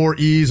bit more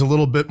ease, a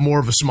little bit more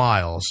of a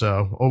smile.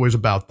 So always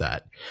about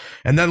that.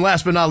 And then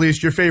last but not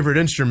least, your favorite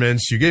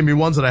instruments. You gave me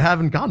ones that I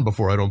haven't gotten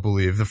before, I don't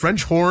believe. The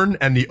French horn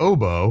and the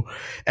oboe.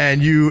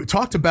 And you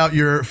talked about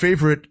your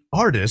favorite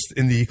artist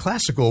in the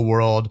classical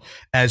world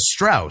as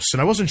Strauss.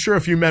 And I wasn't sure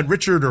if you meant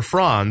Richard or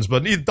Franz,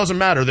 but it doesn't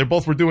matter. They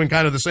both were doing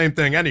kind of the same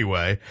thing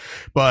anyway.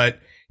 But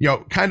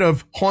kind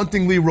of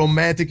hauntingly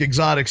romantic,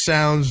 exotic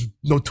sounds,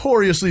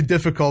 notoriously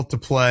difficult to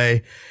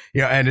play,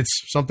 and it's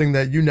something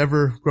that you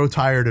never grow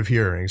tired of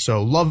hearing.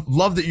 So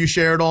love that you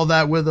shared all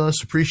that with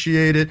us.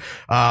 Appreciate it.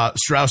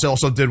 Strauss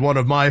also did one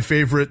of my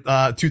favorite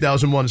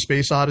 2001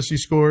 Space Odyssey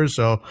scores,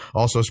 so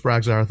also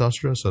Sprague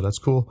Zarathustra, so that's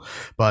cool.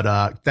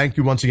 But thank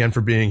you once again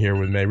for being here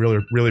with me. Really,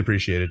 really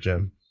appreciate it,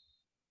 Jim.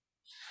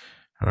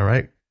 All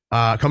right.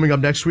 Coming up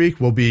next week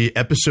will be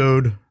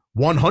episode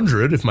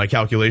 100, if my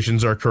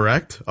calculations are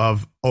correct,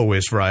 of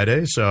Always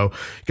Friday. So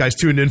guys,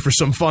 tune in for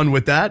some fun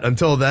with that.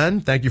 Until then,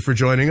 thank you for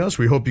joining us.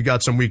 We hope you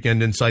got some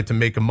weekend insight to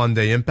make a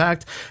Monday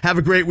impact. Have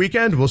a great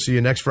weekend. We'll see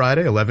you next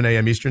Friday, 11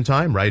 a.m. Eastern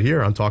Time, right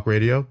here on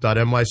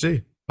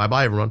talkradio.nyc.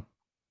 Bye-bye, everyone.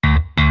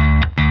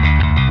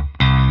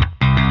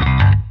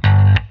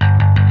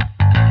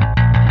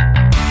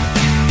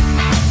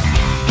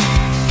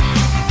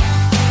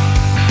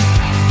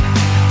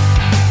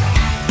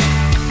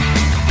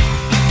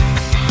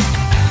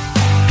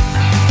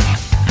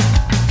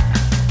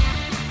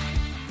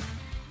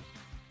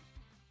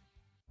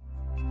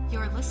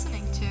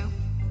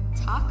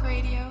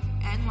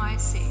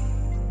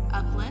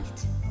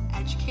 Uplift,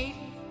 educate,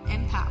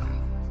 empower.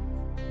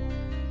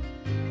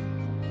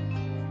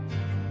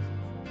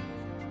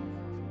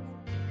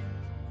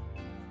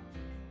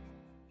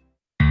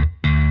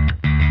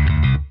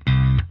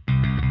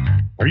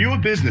 Are you a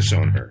business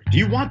owner? Do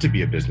you want to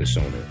be a business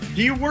owner?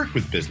 Do you work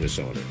with business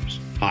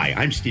owners? Hi,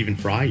 I'm Stephen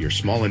Fry, your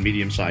small and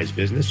medium-sized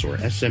business or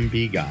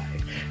SMB guy,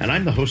 and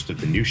I'm the host of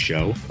the new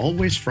show,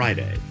 Always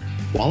Friday.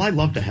 While I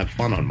love to have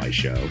fun on my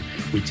show,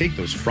 we take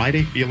those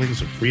Friday feelings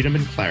of freedom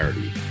and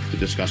clarity to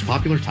discuss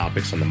popular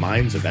topics on the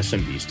minds of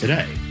SMBs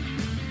today.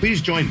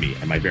 Please join me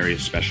and my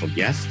various special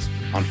guests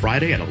on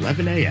Friday at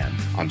 11 a.m.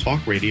 on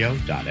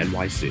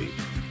talkradio.nyc.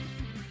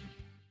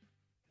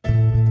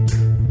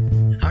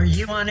 Are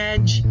you on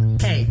edge?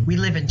 Hey, we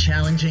live in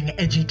challenging,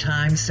 edgy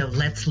times, so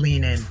let's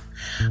lean in.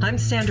 I'm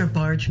Sandra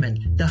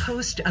Bargman, the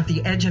host of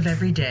The Edge of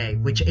Every Day,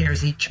 which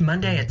airs each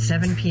Monday at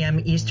 7 p.m.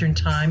 Eastern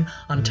Time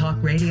on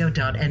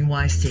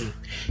talkradio.nyc.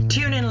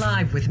 Tune in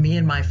live with me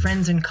and my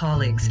friends and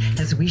colleagues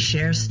as we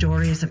share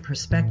stories and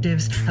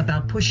perspectives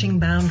about pushing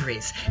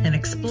boundaries and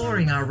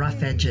exploring our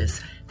rough edges.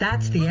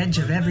 That's The Edge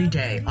of Every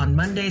Day on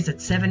Mondays at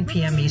 7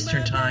 p.m.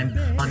 Eastern Time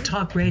on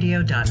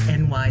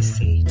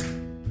talkradio.nyc.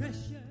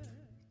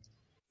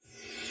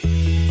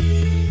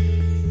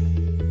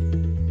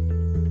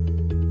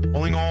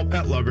 Calling all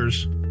pet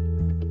lovers.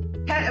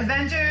 Pet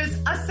Avengers,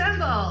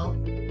 assemble!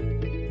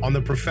 On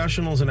the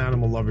Professionals and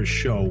Animal Lovers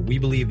show, we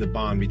believe the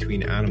bond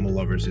between animal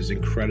lovers is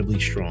incredibly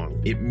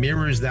strong. It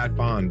mirrors that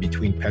bond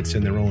between pets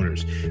and their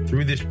owners.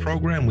 Through this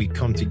program, we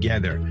come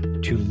together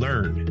to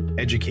learn,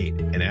 educate,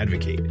 and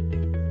advocate.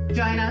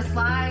 Join us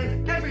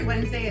live every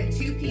Wednesday at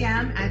 2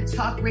 p.m. at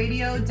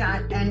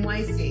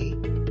talkradio.nyc.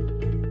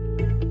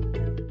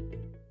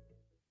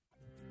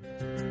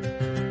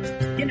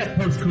 In a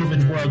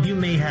post-COVID world, you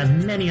may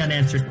have many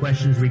unanswered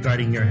questions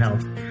regarding your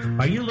health.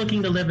 Are you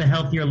looking to live a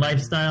healthier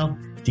lifestyle?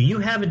 Do you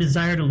have a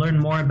desire to learn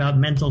more about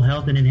mental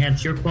health and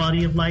enhance your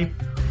quality of life?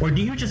 Or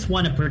do you just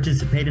want to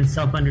participate in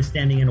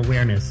self-understanding and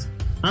awareness?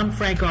 I'm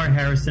Frank R.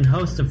 Harrison,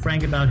 host of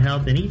Frank About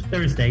Health, and each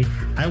Thursday,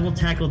 I will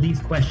tackle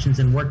these questions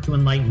and work to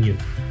enlighten you.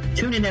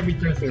 Tune in every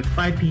Thursday at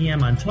 5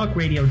 p.m. on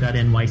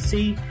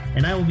talkradio.nyc,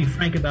 and I will be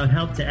Frank About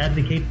Health to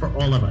advocate for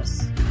all of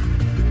us.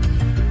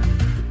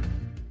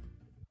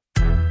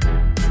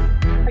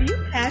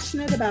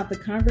 Passionate about the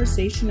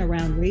conversation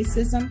around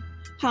racism?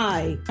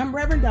 Hi, I'm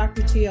Reverend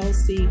Dr.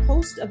 TLC,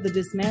 host of the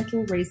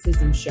Dismantle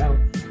Racism Show,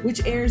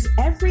 which airs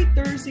every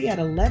Thursday at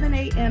 11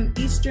 a.m.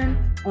 Eastern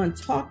on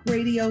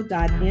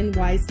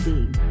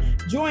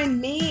talkradio.nyc. Join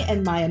me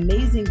and my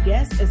amazing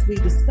guests as we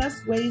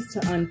discuss ways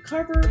to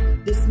uncover,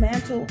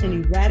 dismantle,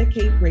 and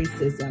eradicate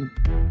racism.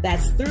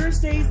 That's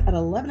Thursdays at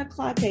 11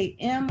 o'clock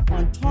a.m.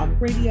 on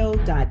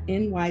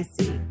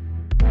talkradio.nyc.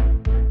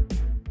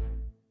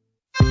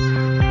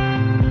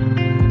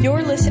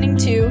 You're listening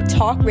to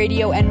Talk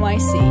Radio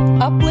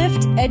NYC.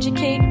 Uplift,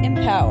 educate,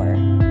 empower.